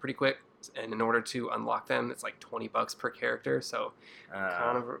cap pretty quick, and in order to unlock them, it's like $20 per character. So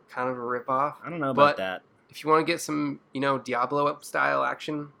kind of a rip off. I don't know about but- that. If you want to get some, Diablo style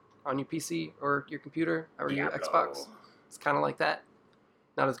action on your PC or your computer or your Diablo. Xbox, it's kind of like that.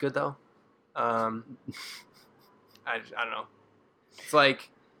 Not as good though. I don't know.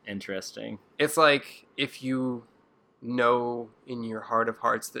 Interesting. It's like if you know in your heart of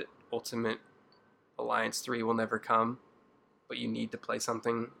hearts that Ultimate Alliance 3 will never come, but you need to play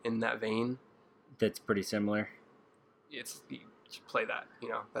something in that vein, That's pretty similar. you should play that.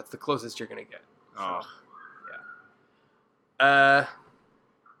 That's the closest you're gonna get. Oh,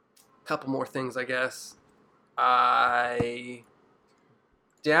 Couple more things, I guess. I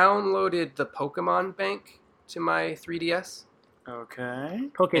downloaded the Pokemon Bank to my 3DS. Okay.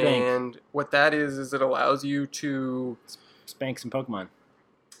 Pokebank. And what that is it allows you to Spank some Pokemon.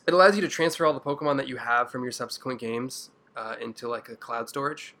 transfer all the Pokemon that you have from your subsequent games into like a cloud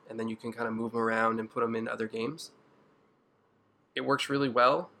storage, and then you can kind of move them around and put them in other games. It works really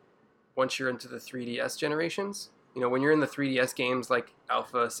well once you're into the 3DS generations. When you're in the 3DS games like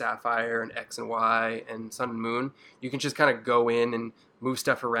Alpha, Sapphire, and X and Y, and Sun and Moon, you can just kind of go in and move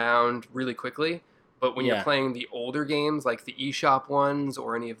stuff around really quickly. But when Yeah. you're playing the older games, like the eShop ones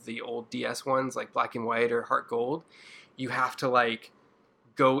or any of the old DS ones, like Black and White or Heart Gold, you have to like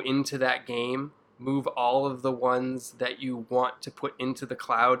go into that game, move all of the ones that you want to put into the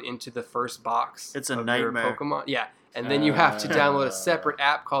cloud into the first box. It's a of nightmare. Your Pokemon, yeah, and then you have to download a separate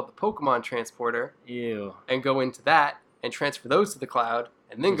app called the Pokemon Transporter Ew. and go into that and transfer those to the cloud,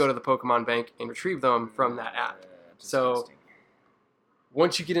 and then go to the Pokemon Bank and retrieve them from that app. So Disgusting.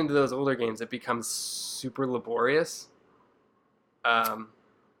 once you get into those older games, it becomes super laborious.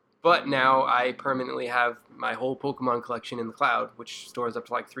 But now I permanently have my whole Pokemon collection in the cloud, which stores up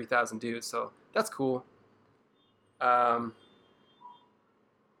to like 3,000 dudes. So that's cool. I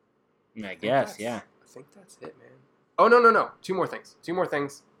guess, yeah. I think that's it, man. Oh, no. Two more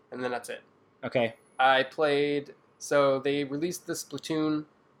things, and then that's it. Okay. I played... So they released the Splatoon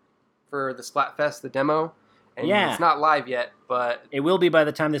for the Splatfest, the demo. And Yeah. it's not live yet, but... It will be by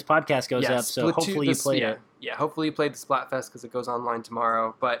the time this podcast goes Yeah, up, so hopefully you played it. Yeah, hopefully you played the Splatfest because it goes online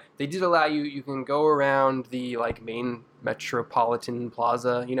tomorrow. But they did allow you can go around the like main metropolitan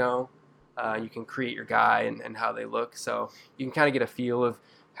plaza, you know. You can create your guy and how they look. So you can kind of get a feel of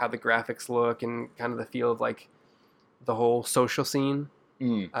how the graphics look and kind of the feel of like the whole social scene.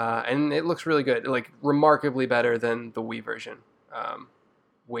 And it looks really good, like remarkably better than the Wii version.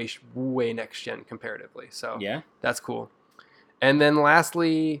 Way next gen comparatively. So Yeah? that's cool. And then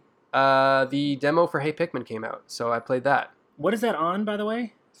lastly, the demo for Hey Pikmin came out, so I played that. What is that on, by the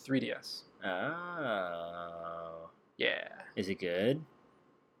way? 3DS. Oh. Yeah. Is it good?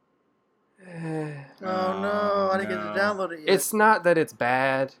 Oh no, I didn't get to download it yet. It's not that it's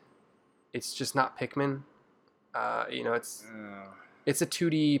bad. It's just not Pikmin. It's a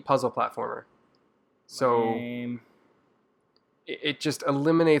 2D puzzle platformer. So Lame. it just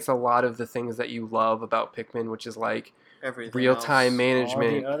eliminates a lot of the things that you love about Pikmin, which is like Everything real-time else.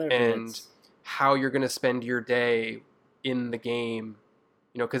 management All the other and bits. how you're going to spend your day in the game.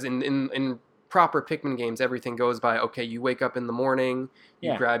 You know, because in proper Pikmin games, everything goes by, okay, you wake up in the morning,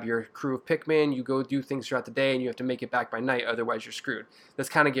 you Yeah. grab your crew of Pikmin, you go do things throughout the day, and you have to make it back by night, otherwise you're screwed. This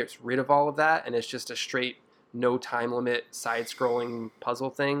kind of gets rid of all of that, and it's just a straight, no time limit, side-scrolling puzzle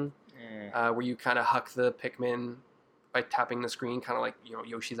thing, where you kind of huck the Pikmin by tapping the screen, kind of like, you know,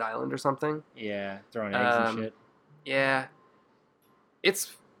 Yoshi's Island or something. Yeah, throwing eggs and shit. Yeah,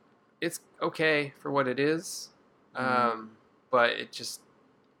 it's okay for what it is, but it just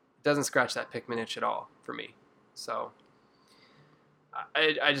doesn't scratch that Pikmin itch at all for me. So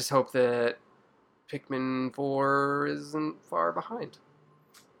I just hope that Pikmin 4 isn't far behind.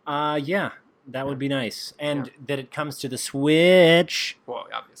 Yeah, that would be nice. And that it comes to the Switch. Well,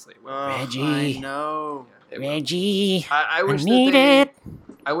 obviously. It will. Oh, Reggie. I know. It will. Reggie, I wish need that it.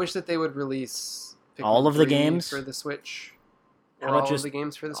 I wish that they would release Pikmin All of the 3 games? for the Switch. How Or about all just of the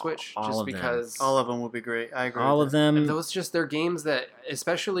games for the Switch, all just of them? because All of them would be great. I agree. All with of that. them. those just they're games that,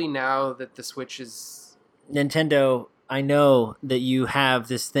 especially now that the Switch is Nintendo, I know that you have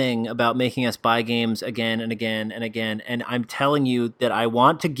this thing about making us buy games again and again and again, and I'm telling you that I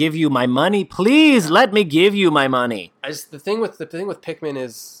want to give you my money. Please let me give you my money. the thing with Pikmin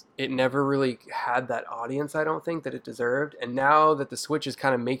is it never really had that audience, I don't think, that it deserved. And now that the Switch is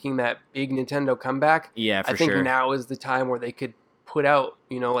kind of making that big Nintendo comeback, Yeah, for I think sure. now is the time where they could put out,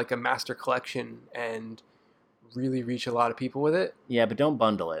 you know, like a master collection and really reach a lot of people with it. Yeah, but don't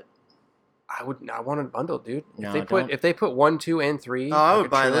bundle it. I want it bundled, dude. No, If they put 1, 2, and 3, Oh, I like would a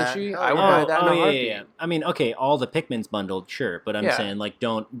buy that. trilogy, Oh, I would yeah. buy that in a heartbeat. yeah. I mean, okay, all the Pikmin's bundled, sure, but I'm Yeah. saying like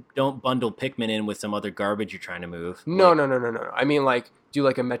don't bundle Pikmin in with some other garbage you're trying to move. No, Like, no. I mean, like, do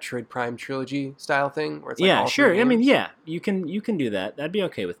like a Metroid Prime trilogy style thing, where it's like yeah, all sure. three I mean, games. yeah, you can do that. That'd be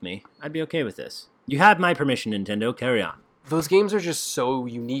okay with me. I'd be okay with this. You have my permission, Nintendo. Carry on. Those games are just so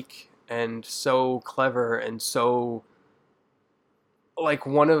unique and so clever and so like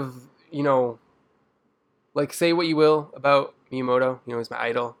one of, you know, like say what you will about Miyamoto, you know, he's my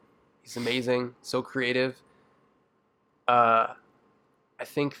idol. He's amazing, so creative. I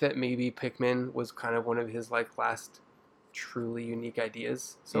think that maybe Pikmin was kind of one of his like last truly unique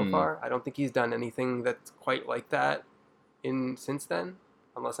ideas so far. I don't think he's done anything that's quite like that since then,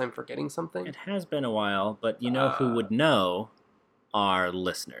 unless I'm forgetting something. It has been a while, but you know who would know? Our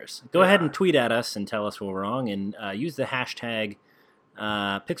listeners. Go Yeah. ahead and tweet at us and tell us we're wrong, and use the hashtag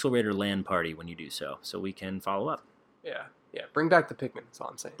Pixel Raider LAN Party when you do so we can follow up. Yeah. Bring back the Pikmin. That's all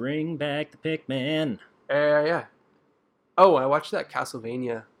I'm saying. Bring back the Pikmin. Yeah. Oh, I watched that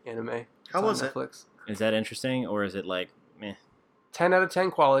Castlevania anime. It's How on was it? Netflix. Is that interesting, or is it like meh? 10 out of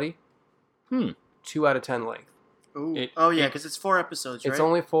 10 quality. 2 out of 10 length. Ooh. It- Oh yeah, it- because it's 4 episodes, right? It's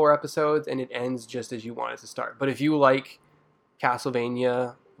only 4 episodes, and it ends just as you want it to start. But if you like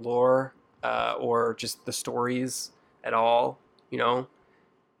Castlevania lore, or just the stories at all,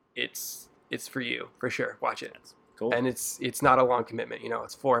 it's for you for sure. Watch it. Cool. And it's not a long commitment.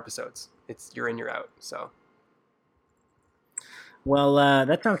 It's 4 episodes. You're in, you're out. So. Well,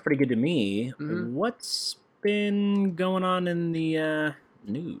 that sounds pretty good to me. Mhm. What's been going on in the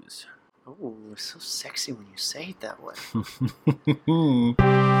news? Oh, so sexy when you say it that way.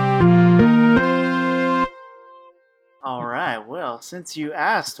 All right, well, since you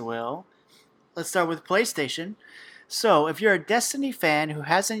asked, Will, let's start with PlayStation. So, if you're a Destiny fan who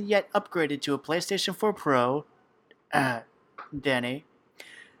hasn't yet upgraded to a PlayStation 4 Pro, Danny,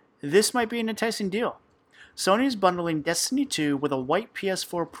 this might be an enticing deal. Sony's bundling Destiny 2 with a white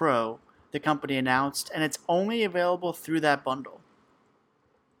PS4 Pro, the company announced, and it's only available through that bundle.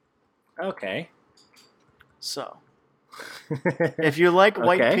 Okay. So, if you like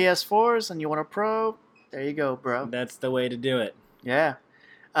white Okay. PS4s and you want a Pro, there you go, bro. That's the way to do it. Yeah.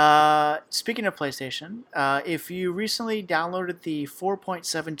 Speaking of PlayStation, if you recently downloaded the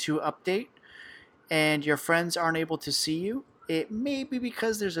 4.72 update and your friends aren't able to see you, it may be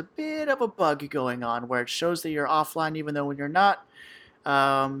because there's a bit of a bug going on where it shows that you're offline even though when you're not.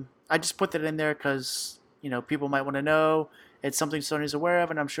 I just put that in there because, people might want to know. It's something Sony's aware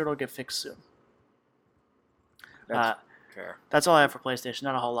of, and I'm sure it'll get fixed soon. That's fair. That's all I have for PlayStation.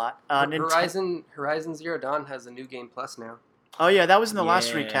 Not a whole lot. Horizon Zero Dawn has a new game plus now. Oh yeah, that was in the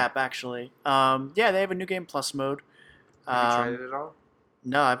last Yeah. recap actually. Yeah, they have a new game plus mode. Have you tried it at all?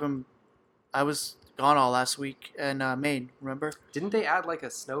 No, I was gone all last week in Maine. Remember? Didn't they add like a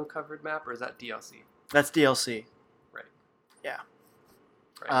snow-covered map, or is that DLC? That's DLC. Right. Yeah.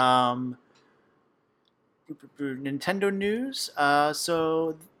 Right. Nintendo news.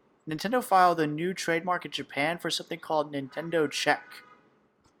 So Nintendo filed a new trademark in Japan for something called Nintendo Check.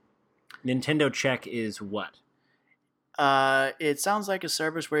 Nintendo Check is what? It sounds like a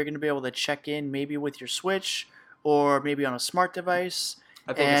service where you're going to be able to check in maybe with your Switch or maybe on a smart device.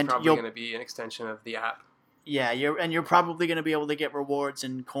 I think and it's probably you'll- going to be an extension of the app. Yeah, you're probably going to be able to get rewards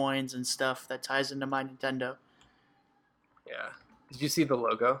and coins and stuff that ties into My Nintendo. Yeah. Did you see the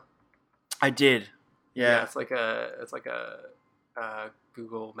logo? I did. Yeah. It's like a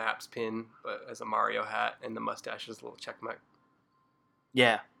Google Maps pin, but as a Mario hat, and the mustache is a little check mark.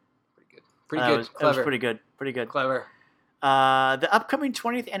 Yeah. Pretty good. Pretty That good. was Clever. pretty good. Pretty good. Clever. The upcoming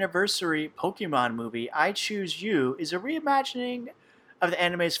 20th anniversary Pokemon movie, I Choose You, is a reimagining of the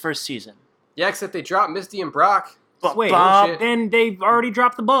anime's first season. Yeah, except they dropped Misty and Brock. Wait, bullshit. then they've already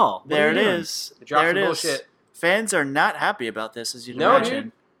dropped the ball. What There are it you doing? is. They dropped There it some is. bullshit. Fans are not happy about this, as you'd No, imagine.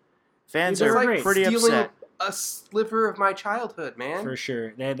 dude. Fans Dude, are they're It's like great. pretty stealing upset. a sliver of my childhood, man. For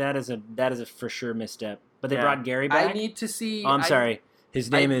sure. That is a for sure misstep. But they Yeah. brought Gary back. I need to see. Oh, I'm sorry.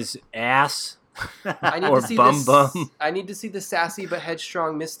 His name is Ass. I need or to see Bum this, Bum. I need to see the sassy but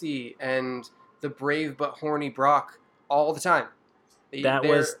headstrong Misty and the brave but horny Brock all the time. That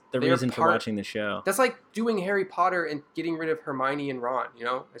was the they're reason for part- watching the show. That's like doing Harry Potter and getting rid of Hermione and Ron.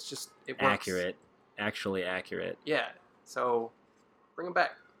 It's just it works. Accurate. Actually accurate. Yeah. So bring them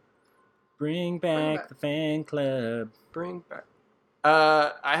back. Bring back the fan club. Bring back.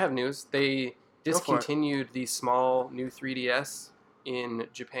 I have news. They Go for it. discontinued the small new 3DS in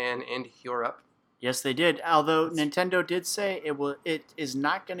Japan and Europe. Yes, they did. Although Nintendo did say it is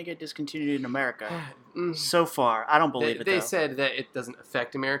not going to get discontinued in America. So far, I don't believe it. They though. said that it doesn't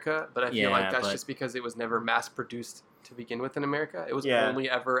affect America, but I feel Yeah, like that's but- just because it was never mass produced to begin with in America. It was Yeah. only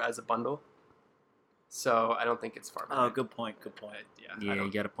ever as a bundle. So I don't think it's far Oh, behind. good point. Good point. Yeah, Yeah,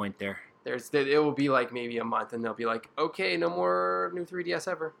 you got a point there. it will be like maybe a month, and they'll be like, okay, no more new 3DS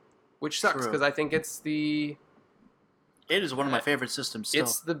ever, which sucks True. because I think it's the It is one of my favorite systems. Still.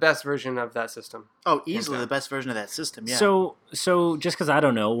 it's the best version of that system. Oh, easily Okay. the best version of that system. Yeah. So just because I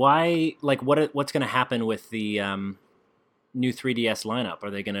don't know why, like what's going to happen with the new 3DS lineup? Are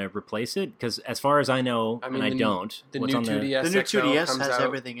they going to replace it? Because as far as I know, I mean, and I the- don't. The what's new on 2DS the new XL 2DS comes has out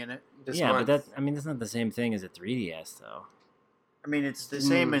everything in it. this yeah, month. but that's not the same thing as a 3DS though. I mean, it's the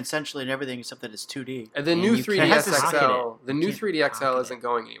same essentially in everything except that it's 2D. And the And new you can't 3DS pocket XL, it. the You new can't 3D XL pocket isn't it.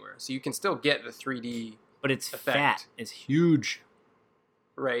 going anywhere, so you can still get the 3D, But it's Effect. fat. It's huge.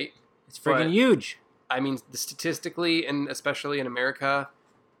 right? It's freaking But- huge. I mean, statistically, and especially in America,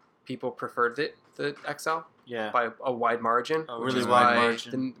 people preferred the XL Yeah. by a wide margin. A which really is wide why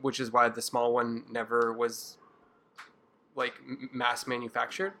margin. which is why the small one never was like mass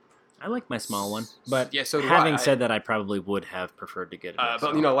manufactured. I like my small one, but Yeah, so do having I. said that, I probably would have preferred to get it.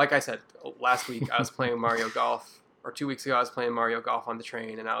 But like I said last week, I was playing Mario Golf, or 2 weeks ago, I was playing Mario Golf on the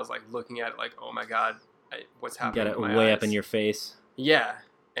train, and I was like looking at it like, oh my god, what's you happening? got it to my way eyes? up in your face. Yeah,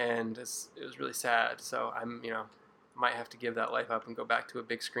 and it was really sad. So I'm might have to give that life up and go back to a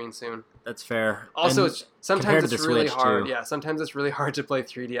big screen soon. That's fair. Also, And sometimes it's the really Switch, hard. too. Yeah, sometimes it's really hard to play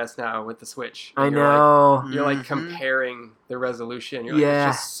 3DS now with the Switch. I And know. You're like Mhm. comparing the resolution. You're like, Yeah.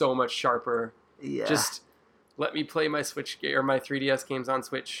 it's just so much sharper. Yeah. Just let me play my Switch or my 3DS games on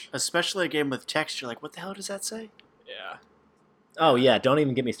Switch. Especially a game with text, you're like, what the hell does that say? Yeah. Oh yeah, don't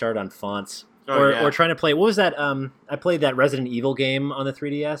even get me started on fonts. Oh, or trying to play. What was that? I played that Resident Evil game on the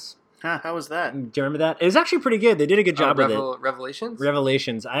 3DS. Huh, how was that? Do you remember that? It was actually pretty good. They did a good job with it. Revelations?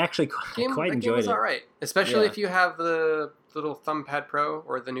 Revelations. I actually quite That game enjoyed was it. alright. Especially Yeah. if you have the little ThumbPad Pro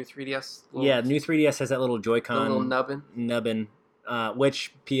or the new 3DS. Yeah, new 3DS has that little The Joy-Con little nubbin. nubbin,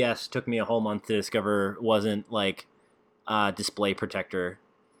 which PS took me a whole month to discover wasn't like display protector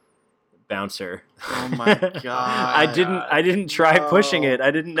bouncer. Oh my god! I didn't try No. pushing it.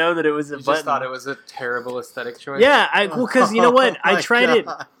 I didn't know that it was a You button. just thought it was a terrible aesthetic choice? Yeah, because you know what? Oh I my tried it.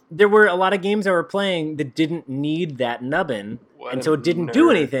 God. There were a lot of games I were playing that didn't need that nubbin, What and a so it didn't do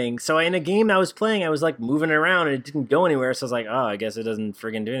nerd. anything. So in a game I was playing, I was like moving around and it didn't go anywhere. So I was like, oh, I guess it doesn't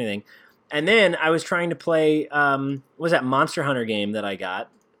friggin' do anything. And then I was trying to play, what was that Monster Hunter game that I got?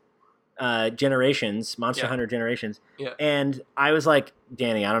 Generations, Monster Yeah. Hunter Generations. Yeah. And I was like,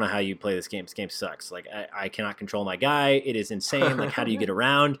 Danny, I don't know how you play this game. This game sucks. Like, I cannot control my guy. It is insane. Like, how do you get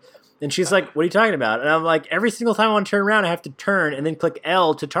around? And she's like, what are you talking about? And I'm like, every single time I want to turn around, I have to turn and then click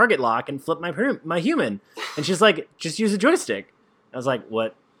L to target lock and flip my human. And she's like, just use a joystick. I was like,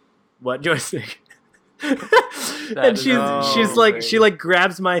 what joystick? And is she's like, amazing. she like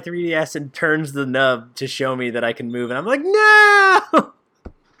grabs my 3DS and turns the nub to show me that I can move. And I'm like, no!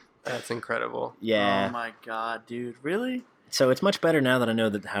 That's incredible. Yeah. Oh my god, dude! Really? So it's much better now that I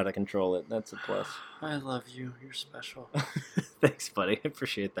know how to control it. That's a plus. I love you. You're special. Thanks, buddy. I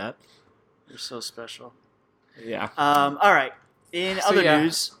appreciate that. You're so special. Yeah. All right. In So, other yeah,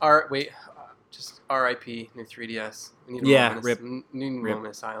 news, Just R.I.P. new 3DS. We need a Yeah, moment rip. moment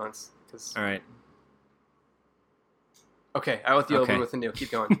of silence. 'Cause- All right. Okay, out with the old, Okay. in with the new.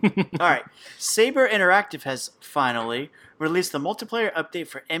 Keep going. all right. Saber Interactive has finally released the multiplayer update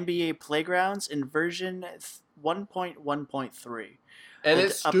for NBA Playgrounds in version 1.1.3. And The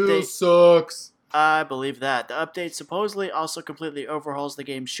it still update- sucks. I believe that. The update supposedly also completely overhauls the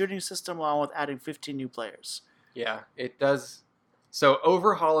game's shooting system along with adding 15 new players. Yeah, it does. So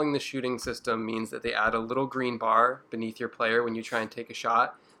overhauling the shooting system means that they add a little green bar beneath your player when you try and take a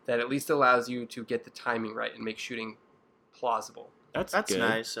shot that at least allows you to get the timing right and make shooting plausible. That's good.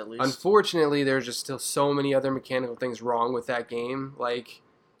 nice, at least. Unfortunately, there's just still so many other mechanical things wrong with that game, like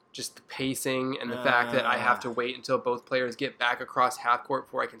just the pacing and the fact that I have to wait until both players get back across half court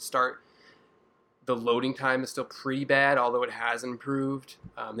before I can start. The loading time is still pretty bad, although it has improved.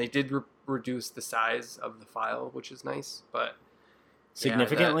 They did reduce the size of the file, which is nice, but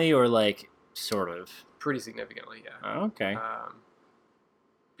Significantly or like sort of? pretty significantly, yeah. Oh, okay.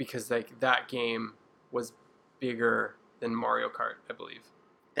 Because like that game was bigger than Mario Kart, I believe.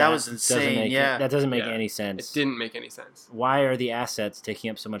 that was doesn't insane, make yeah. That doesn't make Yeah. any It sense. didn't make any sense. Why are the assets taking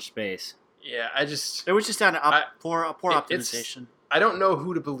up so much space? Yeah, I just It was just down to poor it's- optimization. I don't know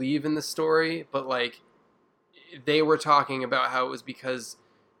who to believe in the story, but like they were talking about how it was because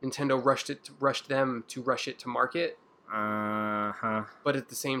Nintendo rushed it to market, Uh-huh. but at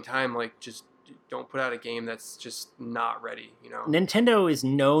the same time, like just don't put out a game that's just not ready, you know? Nintendo is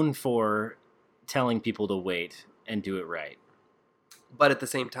known for telling people to wait and do it right. But at the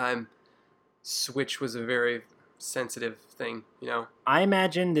same time, Switch was a very sensitive thing, you know? I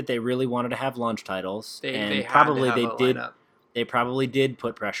imagine that they really wanted to have launch titles, They and had probably to have they a did. lineup. They probably did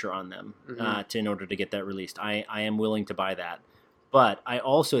put pressure on them Mhm. in order to get that released. I am willing to buy that, but I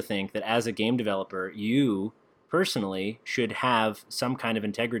also think that as a game developer, you personally should have some kind of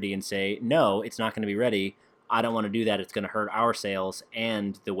integrity and say, no, it's not going to be ready. I don't want to do that. It's going to hurt our sales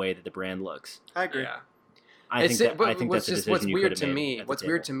and the way that the brand looks. I agree. Yeah. I think that's a what's decision you weird could to have me. made. What's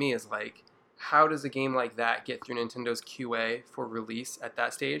weird to me is like, how does a game like that get through Nintendo's QA for release at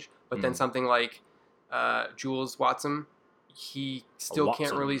that stage? But then Mm. something like Jules Watson, he still can't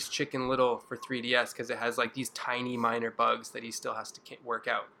Watson. release Chicken Little for 3DS because it has like these tiny minor bugs that he still has to work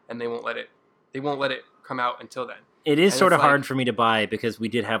out, and they won't let it. They won't let it come out until then. It is and sort it's of hard like- for me to buy because we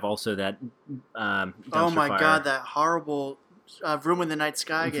did have also that. Oh Dumpster my fire. god, that horrible Room in the Night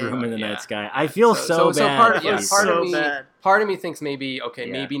Sky game. Room in the Yeah. Night Sky. I feel so bad. part of, for yeah, these part of folks. me, bad. part of me thinks maybe Yeah.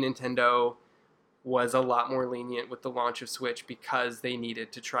 maybe Nintendo was a lot more lenient with the launch of Switch because they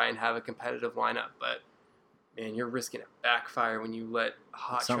needed to try and have a competitive lineup. But man, you're risking a backfire when you let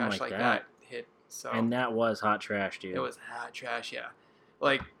hot Something trash like like that. that hit. So And that was hot trash, dude. it was hot trash. Yeah,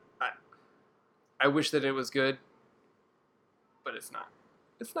 like I wish that it was good, but it's not.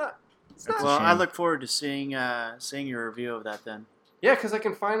 It's not. That's a Well, I shame. look forward to seeing your review of that then. Yeah, because I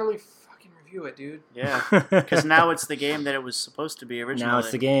can finally fucking review it, dude. Yeah, because now it's the game that it was supposed to be originally. Now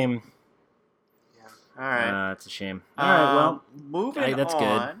it's the game. Yeah. All right. It's a shame. All right, well, moving that's good.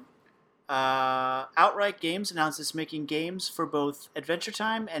 on. Outright Games announces making games for both Adventure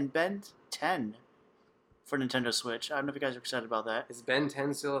Time and Ben 10 for Nintendo Switch. I don't know if you guys are excited about that. Is Ben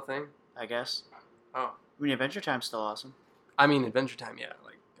 10 still a thing? I guess. Oh. I mean, Adventure Time's still awesome. I mean, Adventure Time, yeah.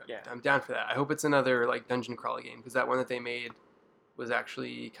 Like, Yeah. I'm down for that. I hope it's another like dungeon crawler game because that one that they made was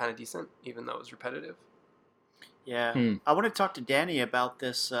actually kind of decent, even though it was repetitive. Yeah. I want to talk to Danny about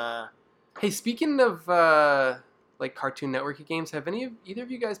this. Hey, speaking of like Cartoon Network games, have either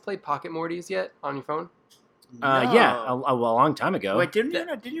of you guys played Pocket Mortys yet on your phone? Yeah, a long time ago. Wait, didn't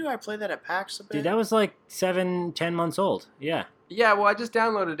you play that at PAX a bit? Dude, that was like 7-10 months old. Yeah. Yeah, well, I just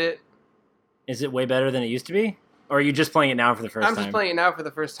downloaded it. Is it way better than it used to be? Or are you just playing it now for the first time? I'm just playing it now for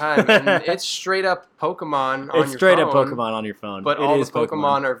the first time, and it's straight up Pokemon on your phone. It's straight up Pokemon on your phone. But it all the is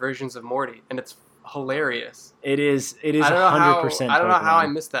Pokemon are versions of Morty, and it's hilarious. It is I don't know 100% I don't know how I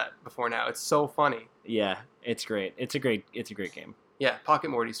Pokemon. missed that before now. It's so funny. Yeah, it's great. It's a great game. Yeah, Pocket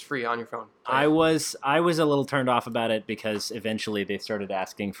Morty's free on your phone. Play I it. was a little turned off about it because eventually they started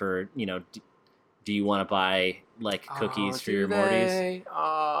asking for, do you want to buy like cookies for your Mortys?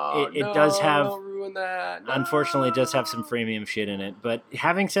 Oh, It does have- Don't ruin that. No. Unfortunately, it does have some freemium shit in it. But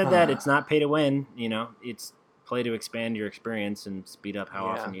having said that, it's not pay to win. It's play to expand your experience and speed up how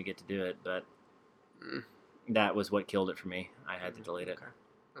Yeah. often you get to do it. But Mm. that was what killed it for me. I had to delete it.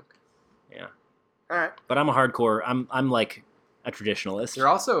 Okay. Yeah, All right. but I'm a hardcore. I'm like a traditionalist. They're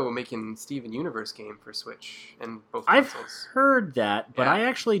also making Steven Universe game for Switch and both I've consoles. heard that, but Yeah. I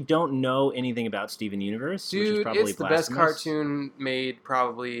actually don't know anything about Steven Universe, which is Dude, probably it's the best blasphemous. cartoon made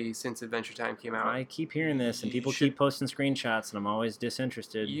probably since Adventure Time came out. I keep hearing this, and You people should- keep posting screenshots, and I'm always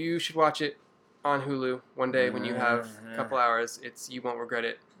disinterested. You should watch it on Hulu one day when you have a couple hours. You won't regret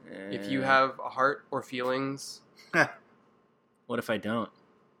it. If you have a heart or feelings, What if I don't?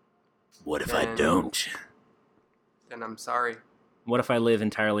 What if I I don't? don't? then I'm sorry. What if I live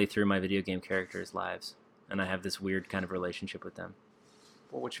entirely through my video game characters' lives, and I have this weird kind of relationship with them?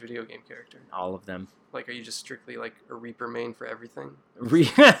 Well, which video game character? All of them. Like, are you just strictly like a Reaper main for everything?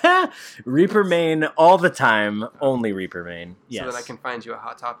 Reaper main all the time, only Reaper main. Yes. So that I can find you a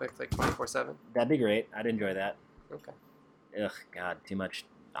hot topic like 24/7. That'd be great. I'd enjoy that. Okay. Ugh, God, too much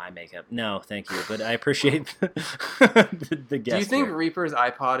eye makeup. No, thank you, but I appreciate the guest. Do you think here. Reaper's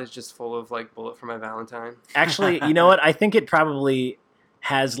iPod is just full of like Bullet for My Valentine? Actually, you know what? I think it probably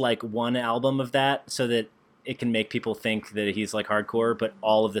has like one album of that, so that it can make people think that he's like hardcore, but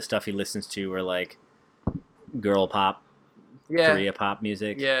all of the stuff he listens to are like girl pop, Yeah. Korea pop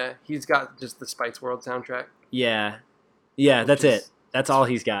music. Yeah, he's got just the Spice World soundtrack. Yeah, Which that's is- it. That's all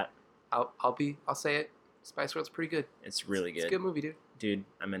he's got. I'll say it. Spice World's pretty good. It's really It's a good. good movie, dude. Dude,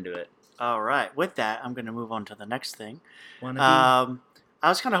 I'm into it. All right. With that, I'm going to move on to the next thing. Wanna I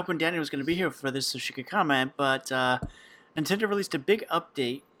was kind of hoping Danny was going to be here for this so she could comment, but Nintendo released a big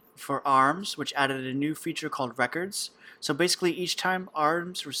update for ARMS, which added a new feature called Records. So basically, each time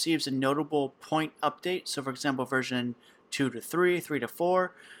ARMS receives a notable point update, so for example, version 2 to 3, 3 to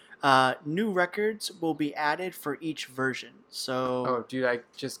 4, new records will be added for each version. So, Oh, dude, I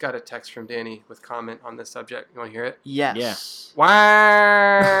just got a text from Danny with comment on this subject. You want to hear it? yes.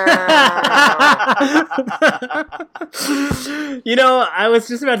 Wow. You know, I was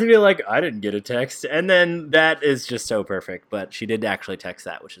just about to be like, I didn't get a text. And then that is just so perfect. But she did actually text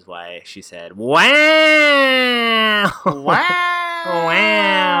that, which is why she said, wow. Wow.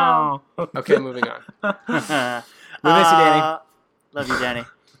 Wow. Okay, moving on. We miss you, Danny. Love you, Danny.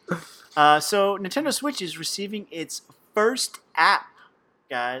 So Nintendo Switch is receiving its first app,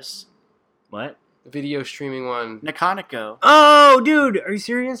 guys. What? The video streaming one. Nakonico. Oh, dude. Are you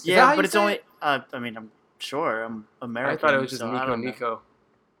serious? that Yeah, how but you it's say only. it? I mean, I'm sure I'm American. I thought it was just so I Nico don't know. Nico.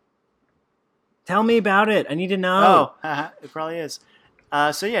 Tell me about it. I need to know. Oh, it probably is.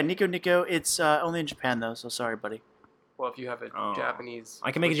 So yeah, Nico Nico. It's only in Japan though, so sorry, buddy. Well, if you have a Oh. Japanese,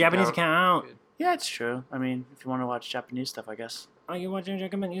 I can make a Twitch Japanese account. good. Yeah, it's true. I mean, if you want to watch Japanese stuff, I guess. I can watch a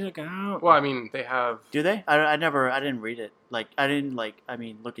Japanese account. Well, I mean, they have. Do they? I didn't read it. Like, I didn't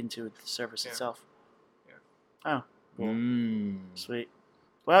look into the service Yeah. itself. Yeah. Oh, sweet.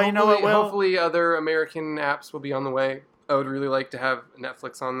 Well, you know what, Will? Hopefully, other American apps will be on the way. I would really like to have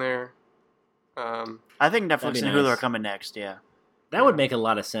Netflix on there. I think Netflix That'd and be Hulu nice. are coming next, yeah. That would make a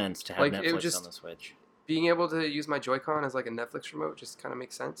lot of sense to have Like, it would Netflix just- on the Switch. Being able to use my Joy-Con as like a Netflix remote just kind of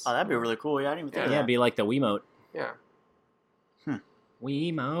makes sense. Oh, that'd be really cool. Yeah, I didn't even think Yeah, of it'd be like the Wiimote. Yeah.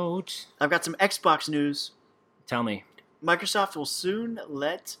 Wiimote. that. I've got some Xbox news. Tell me. Microsoft will soon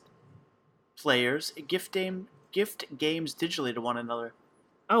let players gift games digitally to one another.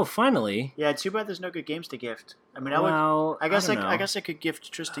 Oh, finally. Yeah, too bad there's no good games to gift. I mean, I guess guess I could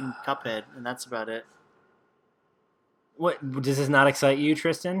gift Tristan Cuphead, and that's about it. What does this not excite you,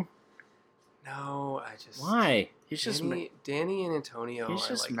 Tristan? No, I just Why? He's just Danny and Antonio He's are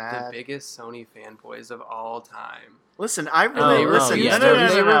just like mad. the biggest Sony fanboys of all time. listen. I Oh, really no, listen. yeah.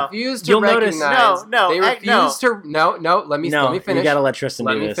 They No. refuse to You'll notice- recognize. No, They refuse to. No. Let me finish. You gotta let Tristan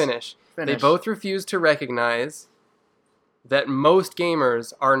Let do me this. finish. They Finish. both refuse to recognize that most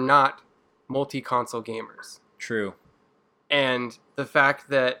gamers are not multi-console gamers. True. And the fact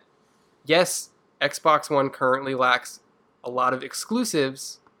that, yes, Xbox One currently lacks a lot of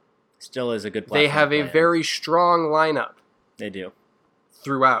exclusives, Still is a good platform. they have to a play on. very strong lineup They do.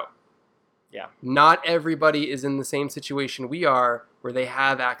 throughout. Yeah. Not everybody is in the same situation we are, where they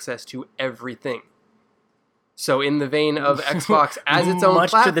have access to everything. So in the vein of Xbox as its own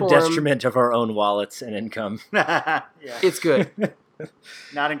Much platform, to the detriment of our own wallets and income. yeah, it's good.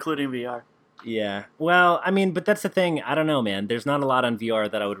 not including VR. Yeah. Well, I mean, but that's the thing. I don't know, man. There's not a lot on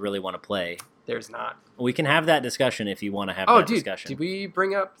VR that I would really want to play. There's not. We can have that discussion if you want to have Oh, that dude, discussion. did we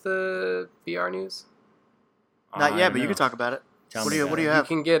bring up the VR news? Not I yet, don't but you know. can talk about it. Tell What me do you about it. have? You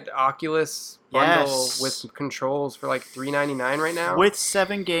can get Oculus bundle Yes. with controls for like $3.99 right now. With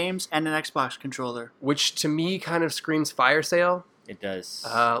 7 games and an Xbox controller. Which to me kind of screams fire sale. It does.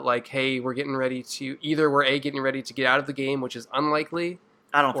 Like, hey, we're getting ready to we're getting ready to get out of the game, which is unlikely.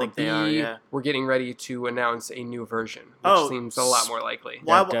 I don't Or think B, they are. Yeah. we're getting ready to announce a new version, which Oh, seems a lot more likely.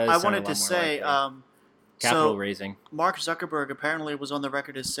 Well, does I sound a wanted lot to more say, likely. Capital so raising. Mark Zuckerberg apparently was on the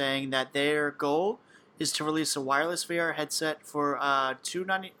record as saying that their goal is to release a wireless VR headset for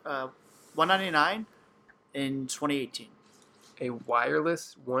 $199 in 2018. A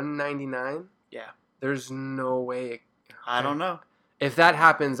wireless $199? Yeah. There's no way. I don't know. If that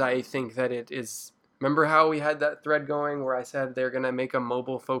happens, I think that it is. Remember how we had that thread going where I said they're going to make a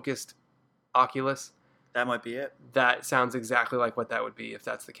mobile focused Oculus? That might be it. That sounds exactly like what that would be if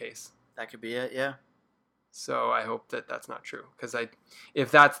that's the case. That could be it. Yeah. So I hope that that's not true. Because if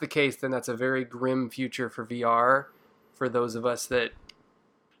that's the case, then that's a very grim future for VR for those of us that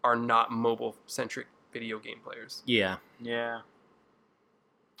are not mobile-centric video game players. Yeah. Yeah.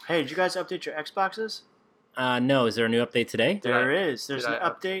 Hey, did you guys update your Xboxes? No, is there a new update today? There is. There's did an I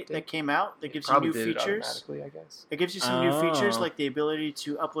update that came out that gives you Probably new did it features. automatically, I guess. It gives you some new features Oh. like the ability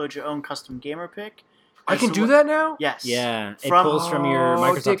to upload your own custom gamer pick. I can So do what- that now? Yes. Yeah. It From- pulls from your Oh,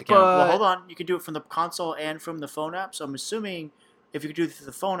 Microsoft dick account. butt. Well, hold on. You can do it from the console and from the phone app. So I'm assuming if you could do it through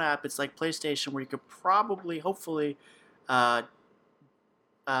the phone app, it's like PlayStation, where you could probably, hopefully, tie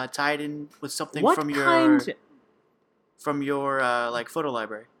it in with something What from kind? your like photo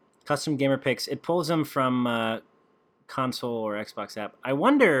library. Custom gamer picks. It pulls them from console or Xbox app. I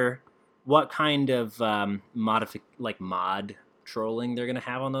wonder what kind of mod trolling they're gonna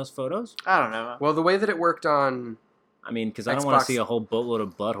have on those photos. I don't know. Well, the way that it worked on I mean, because I don't want Xbox- to see a whole boatload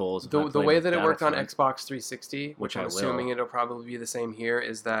of buttholes. if I the play way that it worked on Battlefront. Xbox 360, Which which I I'm will. assuming it'll probably be the same here,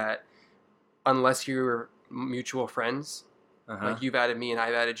 is that unless you're mutual friends, Uh-huh. like you've added me and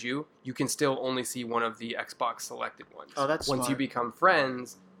I've added you, you can still only see one of the Xbox selected ones. Oh, that's Once you smart. become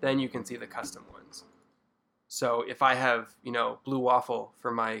friends, then you can see the custom ones. So if I have, Blue Waffle for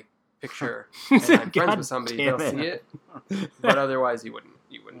my picture and I'm friends God with somebody, damn they'll see it. But otherwise, you wouldn't.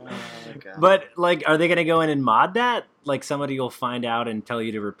 But like, are they gonna go in and mod that? Like, somebody will find out and tell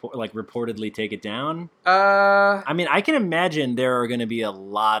you to reportedly take it down. I mean, I can imagine there are gonna be a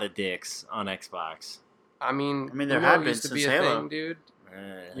lot of dicks on Xbox. I mean, there Uno have been used to be since a Halo. thing, dude.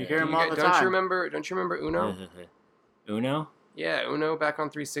 You hear 'em You all guys- the don't time. you remember? Don't you remember Uno? Uno? Yeah, Uno back on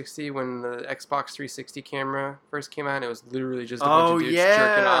 360 when the Xbox 360 camera first came out. It was literally just a Oh, bunch of dudes yeah.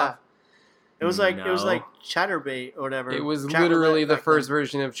 jerking off. It was like No. Chatterbait or whatever. It was Chat literally roulette the back first then.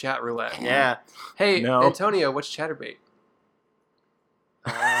 version of chat roulette. Yeah. Hey, No. Antonio, what's Chatterbait?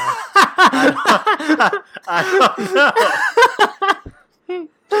 I don't know.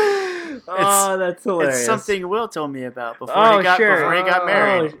 Oh, that's hilarious. It's something Will told me about before he got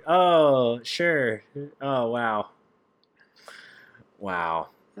married. Oh, sure. Oh, wow. Wow.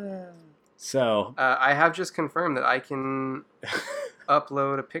 So, I have just confirmed that I can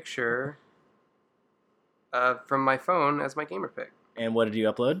upload a picture from my phone as my gamer pic. and what did you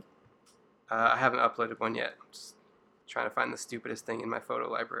upload? I haven't uploaded one yet. Just trying to find the stupidest thing in my photo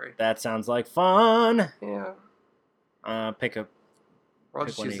library. That sounds like fun. Yeah. Pick up. Or I'll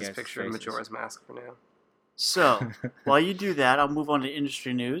Pick just one of use you this guys' picture of faces. Majora's Mask for now. So, while you do that, I'll move on to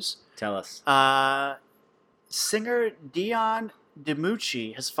industry news. Tell us. Singer Dion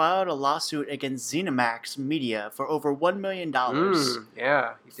DiMucci has filed a lawsuit against ZeniMax Media for over $1 million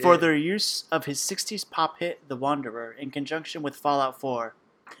Yeah, he did. for their use of his 60s pop hit The Wanderer in conjunction with Fallout 4.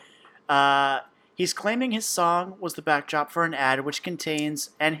 He's claiming his song was the backdrop for an ad which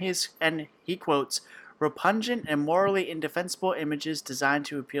contains, and he quotes, repugnant and morally indefensible images designed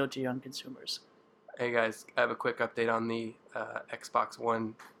to appeal to young consumers. Hey guys, I have a quick update on the Xbox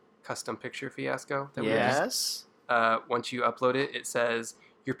One custom picture fiasco. That Yes. once you upload it, it says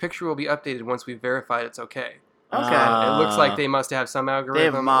your picture will be updated once we've verified it's okay. Okay. It looks like they must have some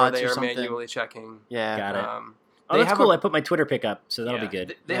algorithm mods or they or are something. manually checking. Yeah. Got it. They That's have cool. a- I put my Twitter pic up, so that'll be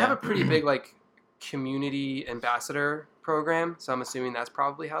good. They have a pretty big like community ambassador program, so I'm assuming that's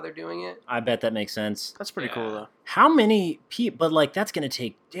probably how they're doing it. I bet that makes sense. That's pretty Yeah. cool, though. How many people? But like, that's going to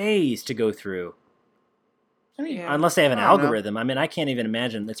take days to go through. I mean, Yeah. Unless they have an I don't know. algorithm. I mean, I can't even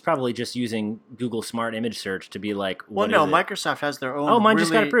imagine. It's probably just using Google Smart Image Search to be like, well, what no, is it? Microsoft has their own. Oh, mine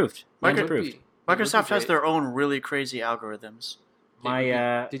just got really- approved. Mine Micro- got approved. Microsoft has their own really crazy algorithms.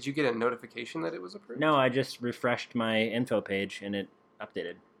 My Did you get a notification that it was approved? no, I just refreshed my info page and it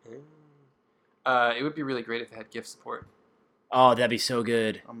updated. It would be really great if it had GIF support. Oh, that'd be so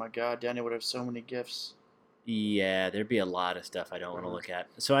good. Oh my god, Daniel would have so many gifts. Yeah, there'd be a lot of stuff I don't want to look at.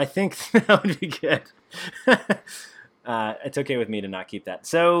 So I think that would be good. It's okay with me to not keep that.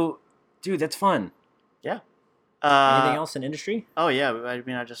 So, dude, that's fun. Anything else in industry? Oh yeah, I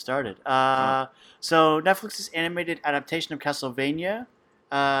mean I just started. So Netflix's animated adaptation of Castlevania.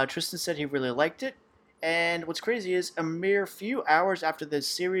 Tristan said he really liked it, and what's crazy is a mere few hours after the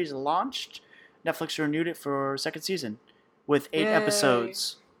series launched, Netflix renewed it for a second season with 8 Yay.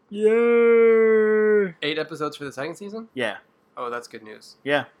 episodes. Yeah. 8 episodes for the second season? Yeah, Oh, that's good news.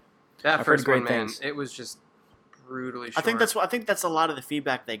 yeah. That I've first heard one, great man, things. it was just brutally short. I think that's a lot of the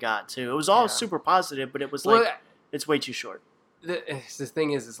feedback they got too. It was all Yeah. super positive, but it was Well, like it's way too short. the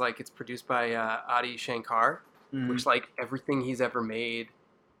thing is like it's produced by Adi Shankar, Mhm. which like everything he's ever made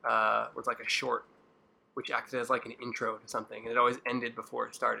was like a short, which acted as like an intro to something, and it always ended before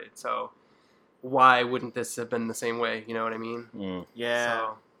it started. So why wouldn't this have been the same way? You know what I mean? Mm. Yeah.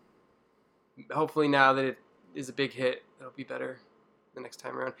 So hopefully now that it is a big hit, it'll be better the next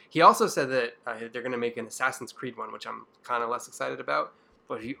time around. He also said that they're going to make an Assassin's Creed one, which I'm kind of less excited about.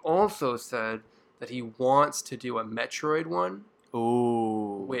 But he also said that he wants to do a Metroid one,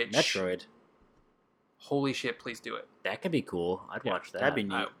 Ooh. which Metroid. holy shit, please do it. That could be cool. I'd Yeah, watch that. That'd be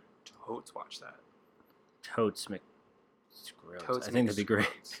neat. I would totes watch that. Totes McSquirrels. Totes I think that'd be great.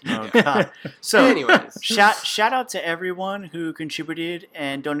 Oh god. So Anyways, shout out to everyone who contributed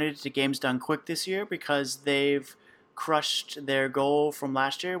and donated to Games Done Quick this year, because they've crushed their goal from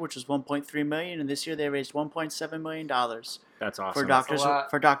last year, which was 1.3 million, and this year they raised 1.7 million dollars That's awesome. for That's a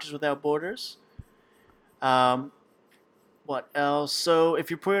lot. Doctors Without Borders. What else? So if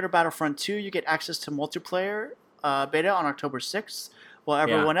you pre-order Battlefront 2, you get access to multiplayer beta on October 6th, while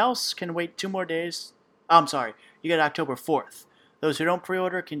everyone else can wait 2 more days. I'm sorry, you get October 4th. Those who don't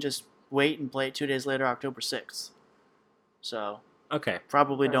pre-order can just wait and play it 2 days later, October 6th. So Okay.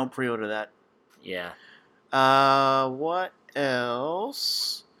 probably don't pre-order that. Yeah. What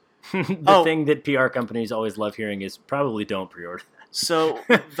else? The thing that PR companies always love hearing is probably don't pre-order. So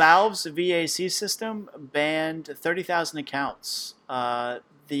Valve's VAC system banned 30,000 accounts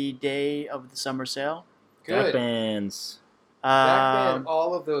the day of the summer sale. Back good. bands. Backban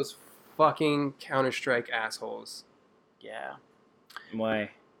all of those fucking Counter-Strike assholes. Yeah.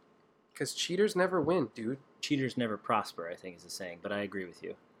 Why? Because cheaters never win, dude. Cheaters never prosper, I think is the saying, but I agree with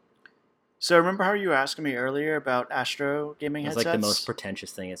you. So remember how you were asking me earlier about Astro gaming It's headsets? like the most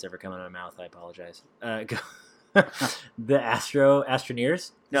pretentious thing that's ever come out of my mouth. I apologize. Go. The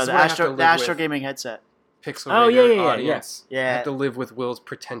Astroneers? No, This is the what I have to Astro live with. gaming headset. Pixel Oh, Raider yeah. audience. I Yeah. have to live with Will's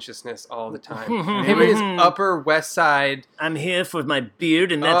pretentiousness all the time. Him and his Upper West Side. I'm here for my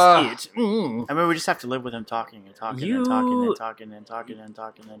beard, and that's Ugh. it. Mm. I mean, we just have to live with him talking and talking You- and talking and talking and talking and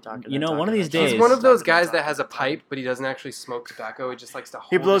talking and talking. You and know, one of talking these and talking days- He's one of and those talking and guys that talking has a and talking. pipe, but he doesn't actually smoke tobacco. He just likes to hold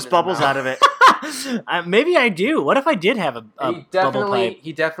He blows it in his bubbles mouth. out of it. Maybe I do. What if I did have a And bubble pipe?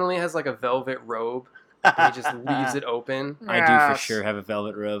 he definitely has like a velvet robe. And he just leaves it open. I do for Yes. sure have a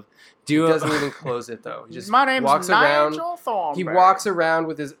velvet robe. He Do doesn't even close it though. He just My name's walks around. Nigel Thornberry. He walks around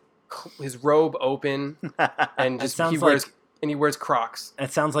with his robe open and That just sounds he wears like- and he wears Crocs.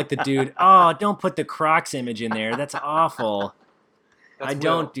 That sounds like the dude. Oh, don't put the Crocs image in there. That's awful. That's I Will.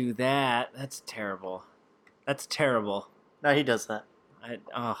 don't do that. That's terrible. That's terrible. No, he does that.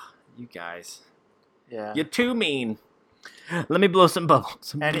 You guys. Yeah. You're too mean. Let me blow some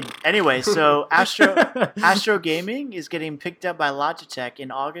bubbles. Anyway, so Astro Gaming is getting picked up by Logitech in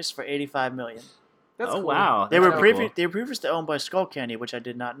August for $85 million. That's cool. wow. They were That's pretty cool. they were previously owned by Skullcandy, which I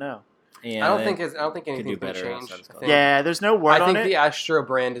did not know. Yeah, I don't they- think anything's do been better changed. outside of I Skull. think. Yeah, there's no word I on think it. the Astro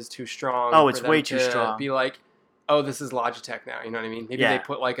brand is too strong. Oh, for it's them way too to strong. Be like, oh, this is Logitech now. You know what I mean? Maybe Yeah. they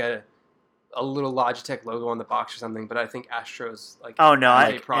put like a little Logitech logo on the box or something. But I think Astro's like Oh, no, as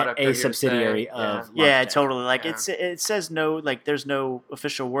I- a product a they're here to subsidiary stay. of Yeah, Logitech. totally. Like Yeah. it says no, like there's no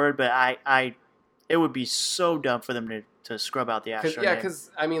official word, but it would be so dumb for them to scrub out the Astro name. Because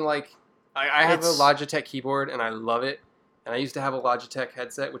I mean, like, I have a It's- Logitech keyboard and I love it. And I used to have a Logitech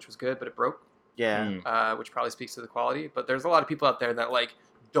headset, which was good, but it broke, Yeah. Mm. which probably speaks to the quality. But there's a lot of people out there that like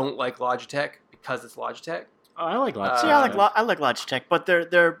don't like Logitech because it's Logitech. Oh, I like Logitech. See, I like Logitech, but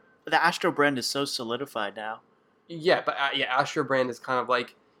the Astro brand is so solidified now. Yeah, but Astro brand is kind of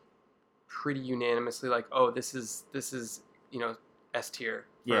like pretty unanimously like, oh, this is S tier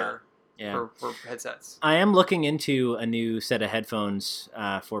for, Yeah. for headsets. I am looking into a new set of headphones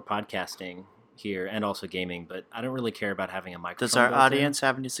for podcasting here and also gaming, but I don't really care about having a microphone. Does our built in. audience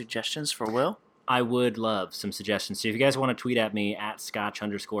have any suggestions for Will? I would love some suggestions. So if you guys want to tweet at me at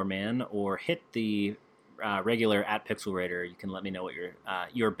Scotch_man or hit the regular at Pixel Raider, you can let me know what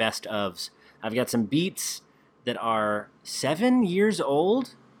your best ofs. I've got some Beats that are 7 years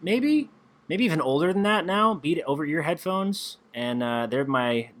old, maybe even older than that now. Beat over ear headphones, and they're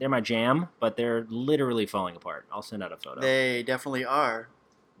my jam, but they're literally falling apart. I'll send out a photo. They definitely are.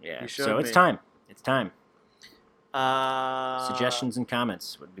 Yeah, You showed so it's me. time. It's time. Uh, Suggestions and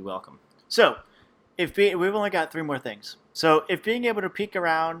comments would be welcome. So, we've only got 3 more things. So, if being able to peek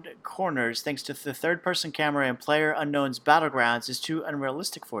around corners thanks to the third-person camera in Player Unknown's Battlegrounds is too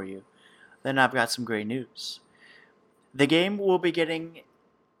unrealistic for you, then I've got some great news. The game will be getting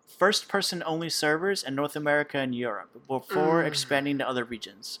first-person only servers in North America and Europe before expanding to other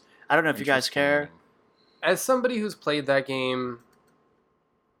regions. I don't know if you guys care. Interesting. As somebody who's played that game,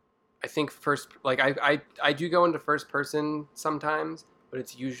 I think I do go into first person sometimes, but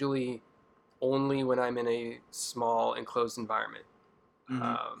it's usually only when I'm in a small enclosed environment.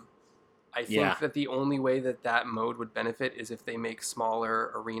 Mhm. I think Yeah. that the only way that mode would benefit is if they make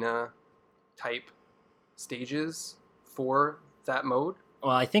smaller arena type stages for that mode.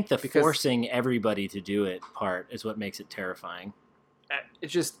 Well, I think the Because- forcing everybody to do it part is what makes it terrifying.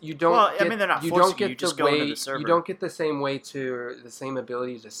 It's just you don't. Well, I get, mean, they're not you forcing don't get you, just the go into way the server. you don't get the same way to the same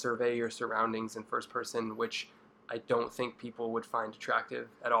ability to survey your surroundings in first person, which I don't think people would find attractive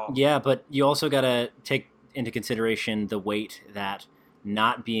at all. Yeah, but you also got to take into consideration the weight that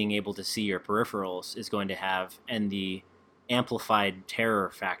not being able to see your peripherals is going to have and the amplified terror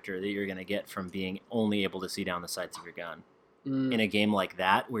factor that you're going to get from being only able to see down the sights of your gun. Mm, In a game like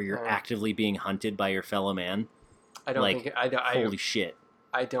that, where you're Right. actively being hunted by your fellow man, I don't like, think holy shit.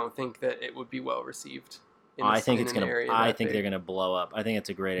 I don't think that it would be well received. I think in it's an gonna. area I that think big. they're gonna blow up. I think it's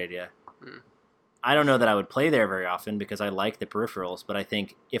a great idea. Mm. I don't know that I would play there very often because I like the peripherals, but I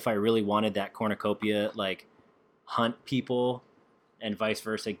think if I really wanted that cornucopia, like hunt people and vice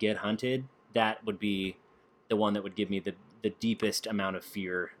versa, get hunted, that would be the one that would give me the deepest amount of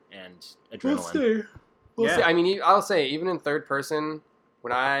fear and adrenaline. We'll Yeah. see. I mean, I'll say even in third person,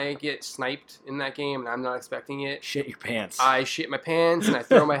 when I get sniped in that game and I'm not expecting it, Shit your pants. I shit my pants and I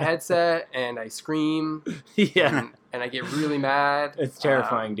throw my headset and I scream yeah, and I get really mad. it's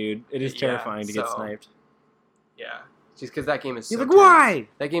terrifying, dude. It is yeah, terrifying to get so- sniped. Yeah, just because that game is so You're like, tense. why?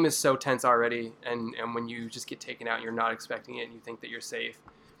 That game is so tense already, and when you just get taken out, you're not expecting it, and you think that you're safe,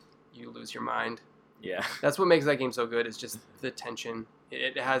 you lose your mind. Yeah, That's what makes that game so good. Is just the tension.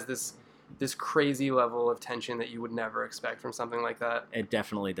 It has this crazy level of tension that you would never expect from something like that. it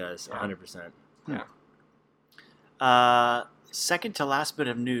definitely does. Yeah. 100%. Second to last bit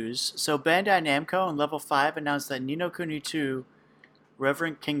of news. So Bandai Namco and Level 5 announced that Ni no Kuni 2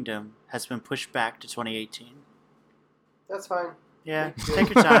 Reverent Kingdom has been pushed back to 2018. That's fine. Yeah, Make it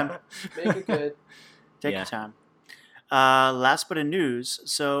take your time. Make it good. Take Yeah. your time. Last bit of news.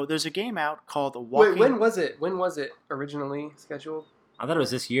 So there's a game out called Walking... Wait, when was it? When was it originally scheduled? I thought it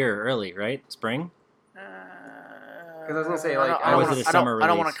was this year early, right? Spring? I was gonna say, like, I don't was wanna- it a I don't- summer I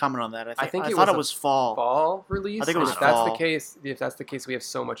don't want release? to comment on that. I think I it thought was it a was fall. Fall release. I think it was if that's fall. the case, if that's the case, we have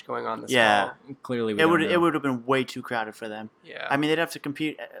so much going on this Yeah. fall. Clearly, we It don't would know. it would have been way too crowded for them. Yeah. I mean, they'd have to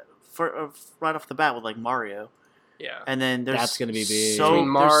compete right off the bat with like Mario, yeah. and then there's That's gonna be big. So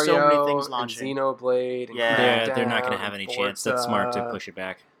Between there's so many Mario things and launching. Xenoblade. And Yeah. they're not going to Crackdown have any and chance. That's smart to Forza. push it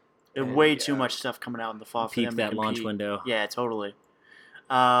back. And way Yeah. too much stuff coming out in the fall for Peak them to that launch compete. window. Yeah, totally.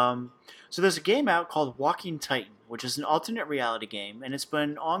 So there's a game out called Walking Titan, which is an alternate reality game, and it's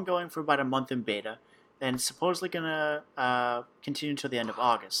been ongoing for about a month in beta, and it's supposedly going to continue until the end of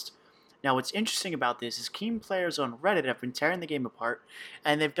August. Now, what's interesting about this is keen players on Reddit have been tearing the game apart,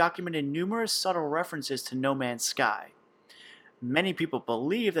 and they've documented numerous subtle references to No Man's Sky. Many people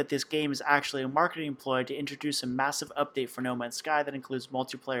believe that this game is actually a marketing ploy to introduce a massive update for No Man's Sky that includes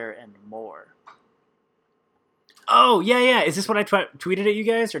multiplayer and more. Oh, yeah. Is this what I tweeted at you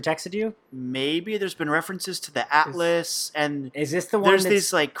guys or texted you? Maybe there's been references to the Atlas, and is this the one? There's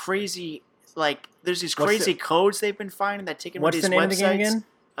these like crazy, crazy codes they've been finding that take them to these websites. What's the name of the game again?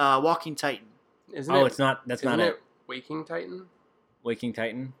 Walking Titan. It's not. That's not it. Waking Titan. Waking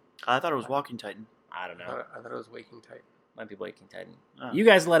Titan. I thought it was Walking Titan. I don't know. I thought it was Waking Titan. Might be Waking Titan. Oh. You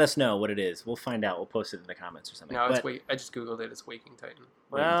guys let us know what it is. We'll find out. We'll post it in the comments or something. No, I just googled it. It's Waking Titan.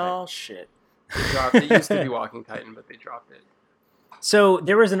 Well, shit. It used to be Walking Titan, but they dropped it. So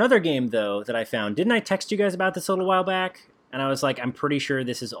there was another game though that I found. Didn't I text you guys about this a little while back? And I was like, I'm pretty sure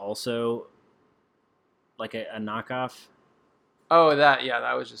this is also like a knockoff. Oh, that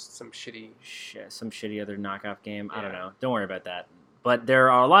was just some shitty other knockoff game. Yeah. I don't know. Don't worry about that. But there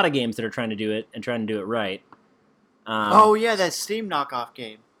are a lot of games that are trying to do it and trying to do it right. That Steam knockoff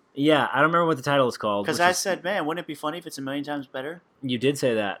game. Yeah, I don't remember what the title is called. Because I said, man, wouldn't it be funny if it's a million times better? You did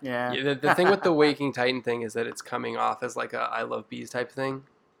say that. Yeah. The thing with the Waking Titan thing is that it's coming off as like a I Love Bees type thing.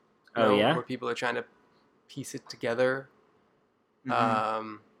 Yeah? Where people are trying to piece it together.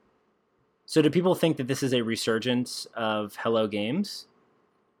 Mm-hmm. So do people think that this is a resurgence of Hello Games?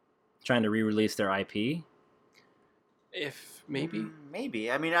 Trying to re-release their IP? Maybe.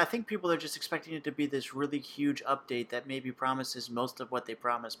 Maybe. I mean, I think people are just expecting it to be this really huge update that maybe promises most of what they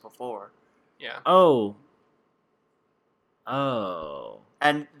promised before. Yeah. Oh.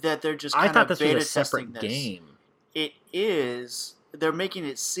 And that they're just I kind thought of this was beta a separate testing this. game. It is. They're making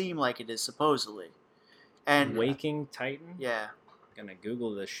it seem like it is, supposedly. And Waking Titan? Yeah. Gonna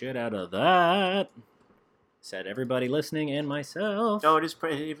Google the shit out of that. Said everybody listening and myself. Oh, it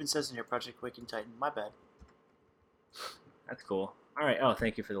even says in here, Project Waking Titan. My bad. That's cool. All right. Oh,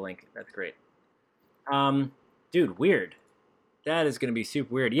 thank you for the link. That's great. Dude, weird. That is going to be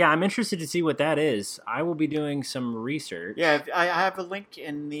super weird. Yeah, I'm interested to see what that is. I will be doing some research. Yeah, I have a link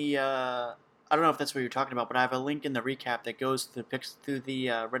in the... I don't know if that's what you're talking about, but I have a link in the recap that goes through the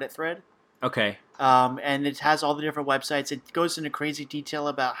Reddit thread. Okay. And it has all the different websites. It goes into crazy detail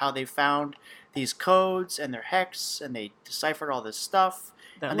about how they found these codes and their hex, and they deciphered all this stuff.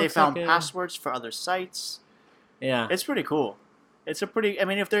 And they found passwords for other sites. Yeah. It's pretty cool. It's a pretty... I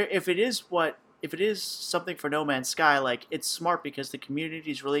mean, if it is something for No Man's Sky, like, it's smart because the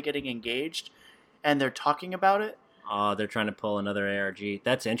community is really getting engaged, and they're talking about it. Oh, they're trying to pull another ARG.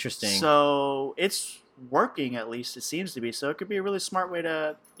 That's interesting. So it's working, at least it seems to be. So it could be a really smart way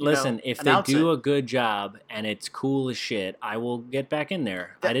to if they do a good job and it's cool as shit, I will get back in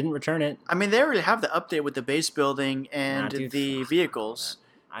there. I didn't return it. I mean, they already have the update with the base building and the vehicles.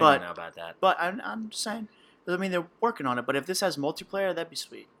 I don't know about that. But I'm just saying. I mean, they're working on it. But if this has multiplayer, that'd be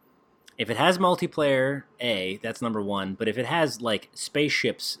sweet. If it has multiplayer, that's number one. But if it has like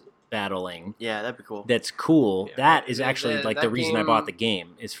spaceships battling, yeah, that'd be cool. That's cool. Yeah, that is actually the reason I bought the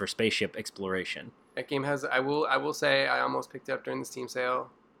game is for spaceship exploration. That game has. I will say I almost picked it up during the Steam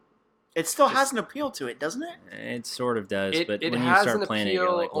sale. It still has an appeal to it, doesn't it? It sort of does, but when it you start playing it, you're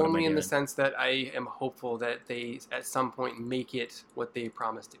like, what am I doing? Only in the sense that I am hopeful that they at some point make it what they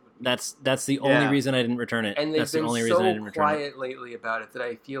promised it would be. That's the only reason I didn't return it. And they've that's been the only so reason I didn't return quiet lately about it that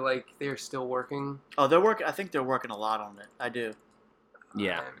I feel like they're still working. Oh, they're working. I think they're working a lot on it. I do.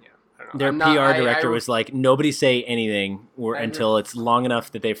 Yeah. I don't know. Their PR director was like, nobody say anything until it's long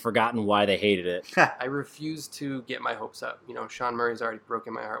enough that they've forgotten why they hated it. I refuse to get my hopes up. You know, Sean Murray's already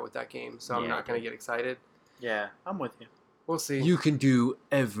broken my heart with that game, so I'm not going to get excited. Yeah, I'm with you. We'll see. You can do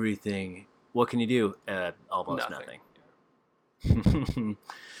everything. What can you do? Almost nothing.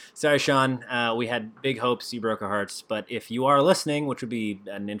 Sorry, Sean. We had big hopes. You broke our hearts. But if you are listening, which would be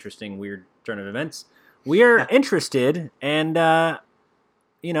an interesting, weird turn of events, we are interested, and...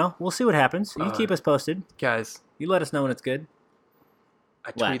 we'll see what happens. You keep us posted. Guys. You let us know when it's good.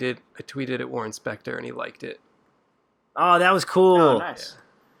 I tweeted at Warren Spector and he liked it. Oh, that was cool. Oh, nice.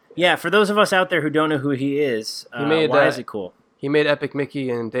 Yeah, for those of us out there who don't know who he is, why is he cool? He made Epic Mickey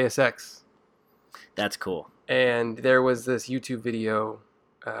in Deus Ex. That's cool. And there was this YouTube video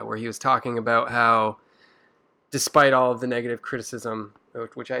where he was talking about how, despite all of the negative criticism,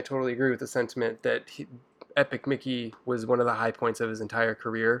 which I totally agree with the sentiment, that Epic Mickey was one of the high points of his entire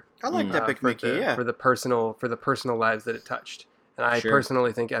career. I liked Epic Mickey, for the personal lives that it touched, and I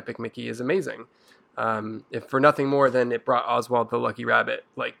personally think Epic Mickey is amazing. If for nothing more than it brought Oswald the Lucky Rabbit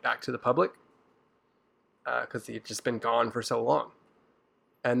back to the public, because he had just been gone for so long,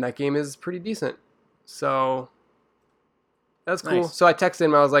 and that game is pretty decent. So that's cool. Nice. So I texted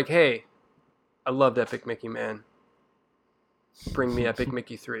him. I was like, "Hey, I loved Epic Mickey, man. Bring me Epic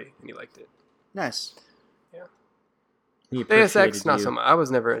Mickey 3, and you liked it. Nice. He Deus Ex, appreciated not you. so much. I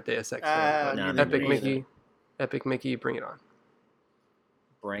was never a Deus Ex fan. No, But neither Epic me Mickey, Epic Mickey, bring it on.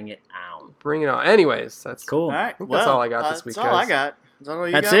 Bring it out. Bring it on. Anyways, that's Cool. All right. think that's all I got this week, That's all I guys. got. Is that all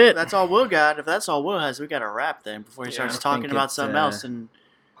you That's got? it. That's all Will got. If that's all Will has, we got to wrap then before he Yeah. starts I talking think about it's, something else and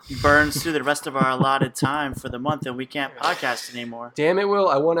burns through the rest of our allotted time for the month and we can't podcast anymore. Damn it, Will.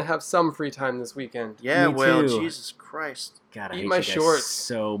 I want to have some free time this weekend. Yeah, Me Will. too. Jesus Christ. God, I Eat hate my you guys shorts.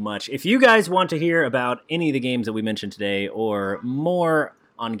 so much. If you guys want to hear about any of the games that we mentioned today or more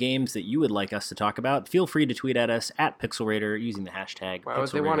on games that you would like us to talk about, feel free to tweet at us at PixelRaider using the hashtag Why would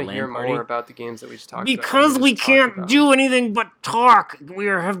they want to hear PixelRaiderLandParty. more about the games that we just talked about? Because we can't do anything but talk. We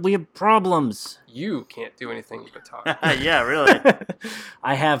have problems. You can't do anything but talk. Yeah, really.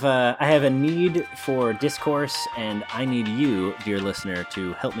 I have a need for discourse, and I need you, dear listener,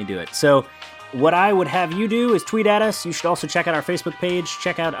 to help me do it. So what I would have you do is tweet at us. You should also check out our Facebook page.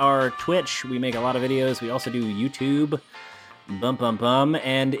 Check out our Twitch. We make a lot of videos. We also do YouTube.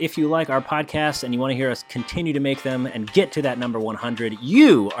 And if you like our podcast and you want to hear us continue to make them and get to that number 100,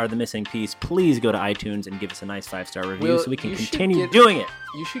 you are the missing piece. Please go to iTunes and give us a nice 5-star review Will, so we can you should continue get- doing it.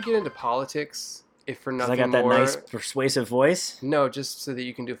 You should get into politics, if for 'Cause nothing I got that more. nice persuasive voice. No, just so that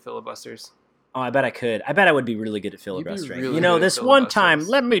you can do filibusters. Oh, I bet I could. I bet I would be really good at filibustering. really You know, good at this one time, filibusters.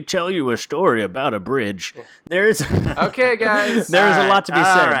 let me tell you a story about a bridge. There's Okay, guys. There's a lot to be All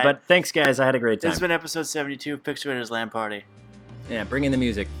said, right. but thanks, guys. I had a great This time. has been episode 72 of Pixel Raiders Land Party. Yeah, bring in the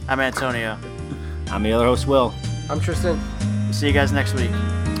music. I'm Antonio. I'm the other host, Will. I'm Tristan. See you guys next week.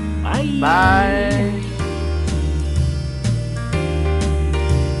 Bye. Bye.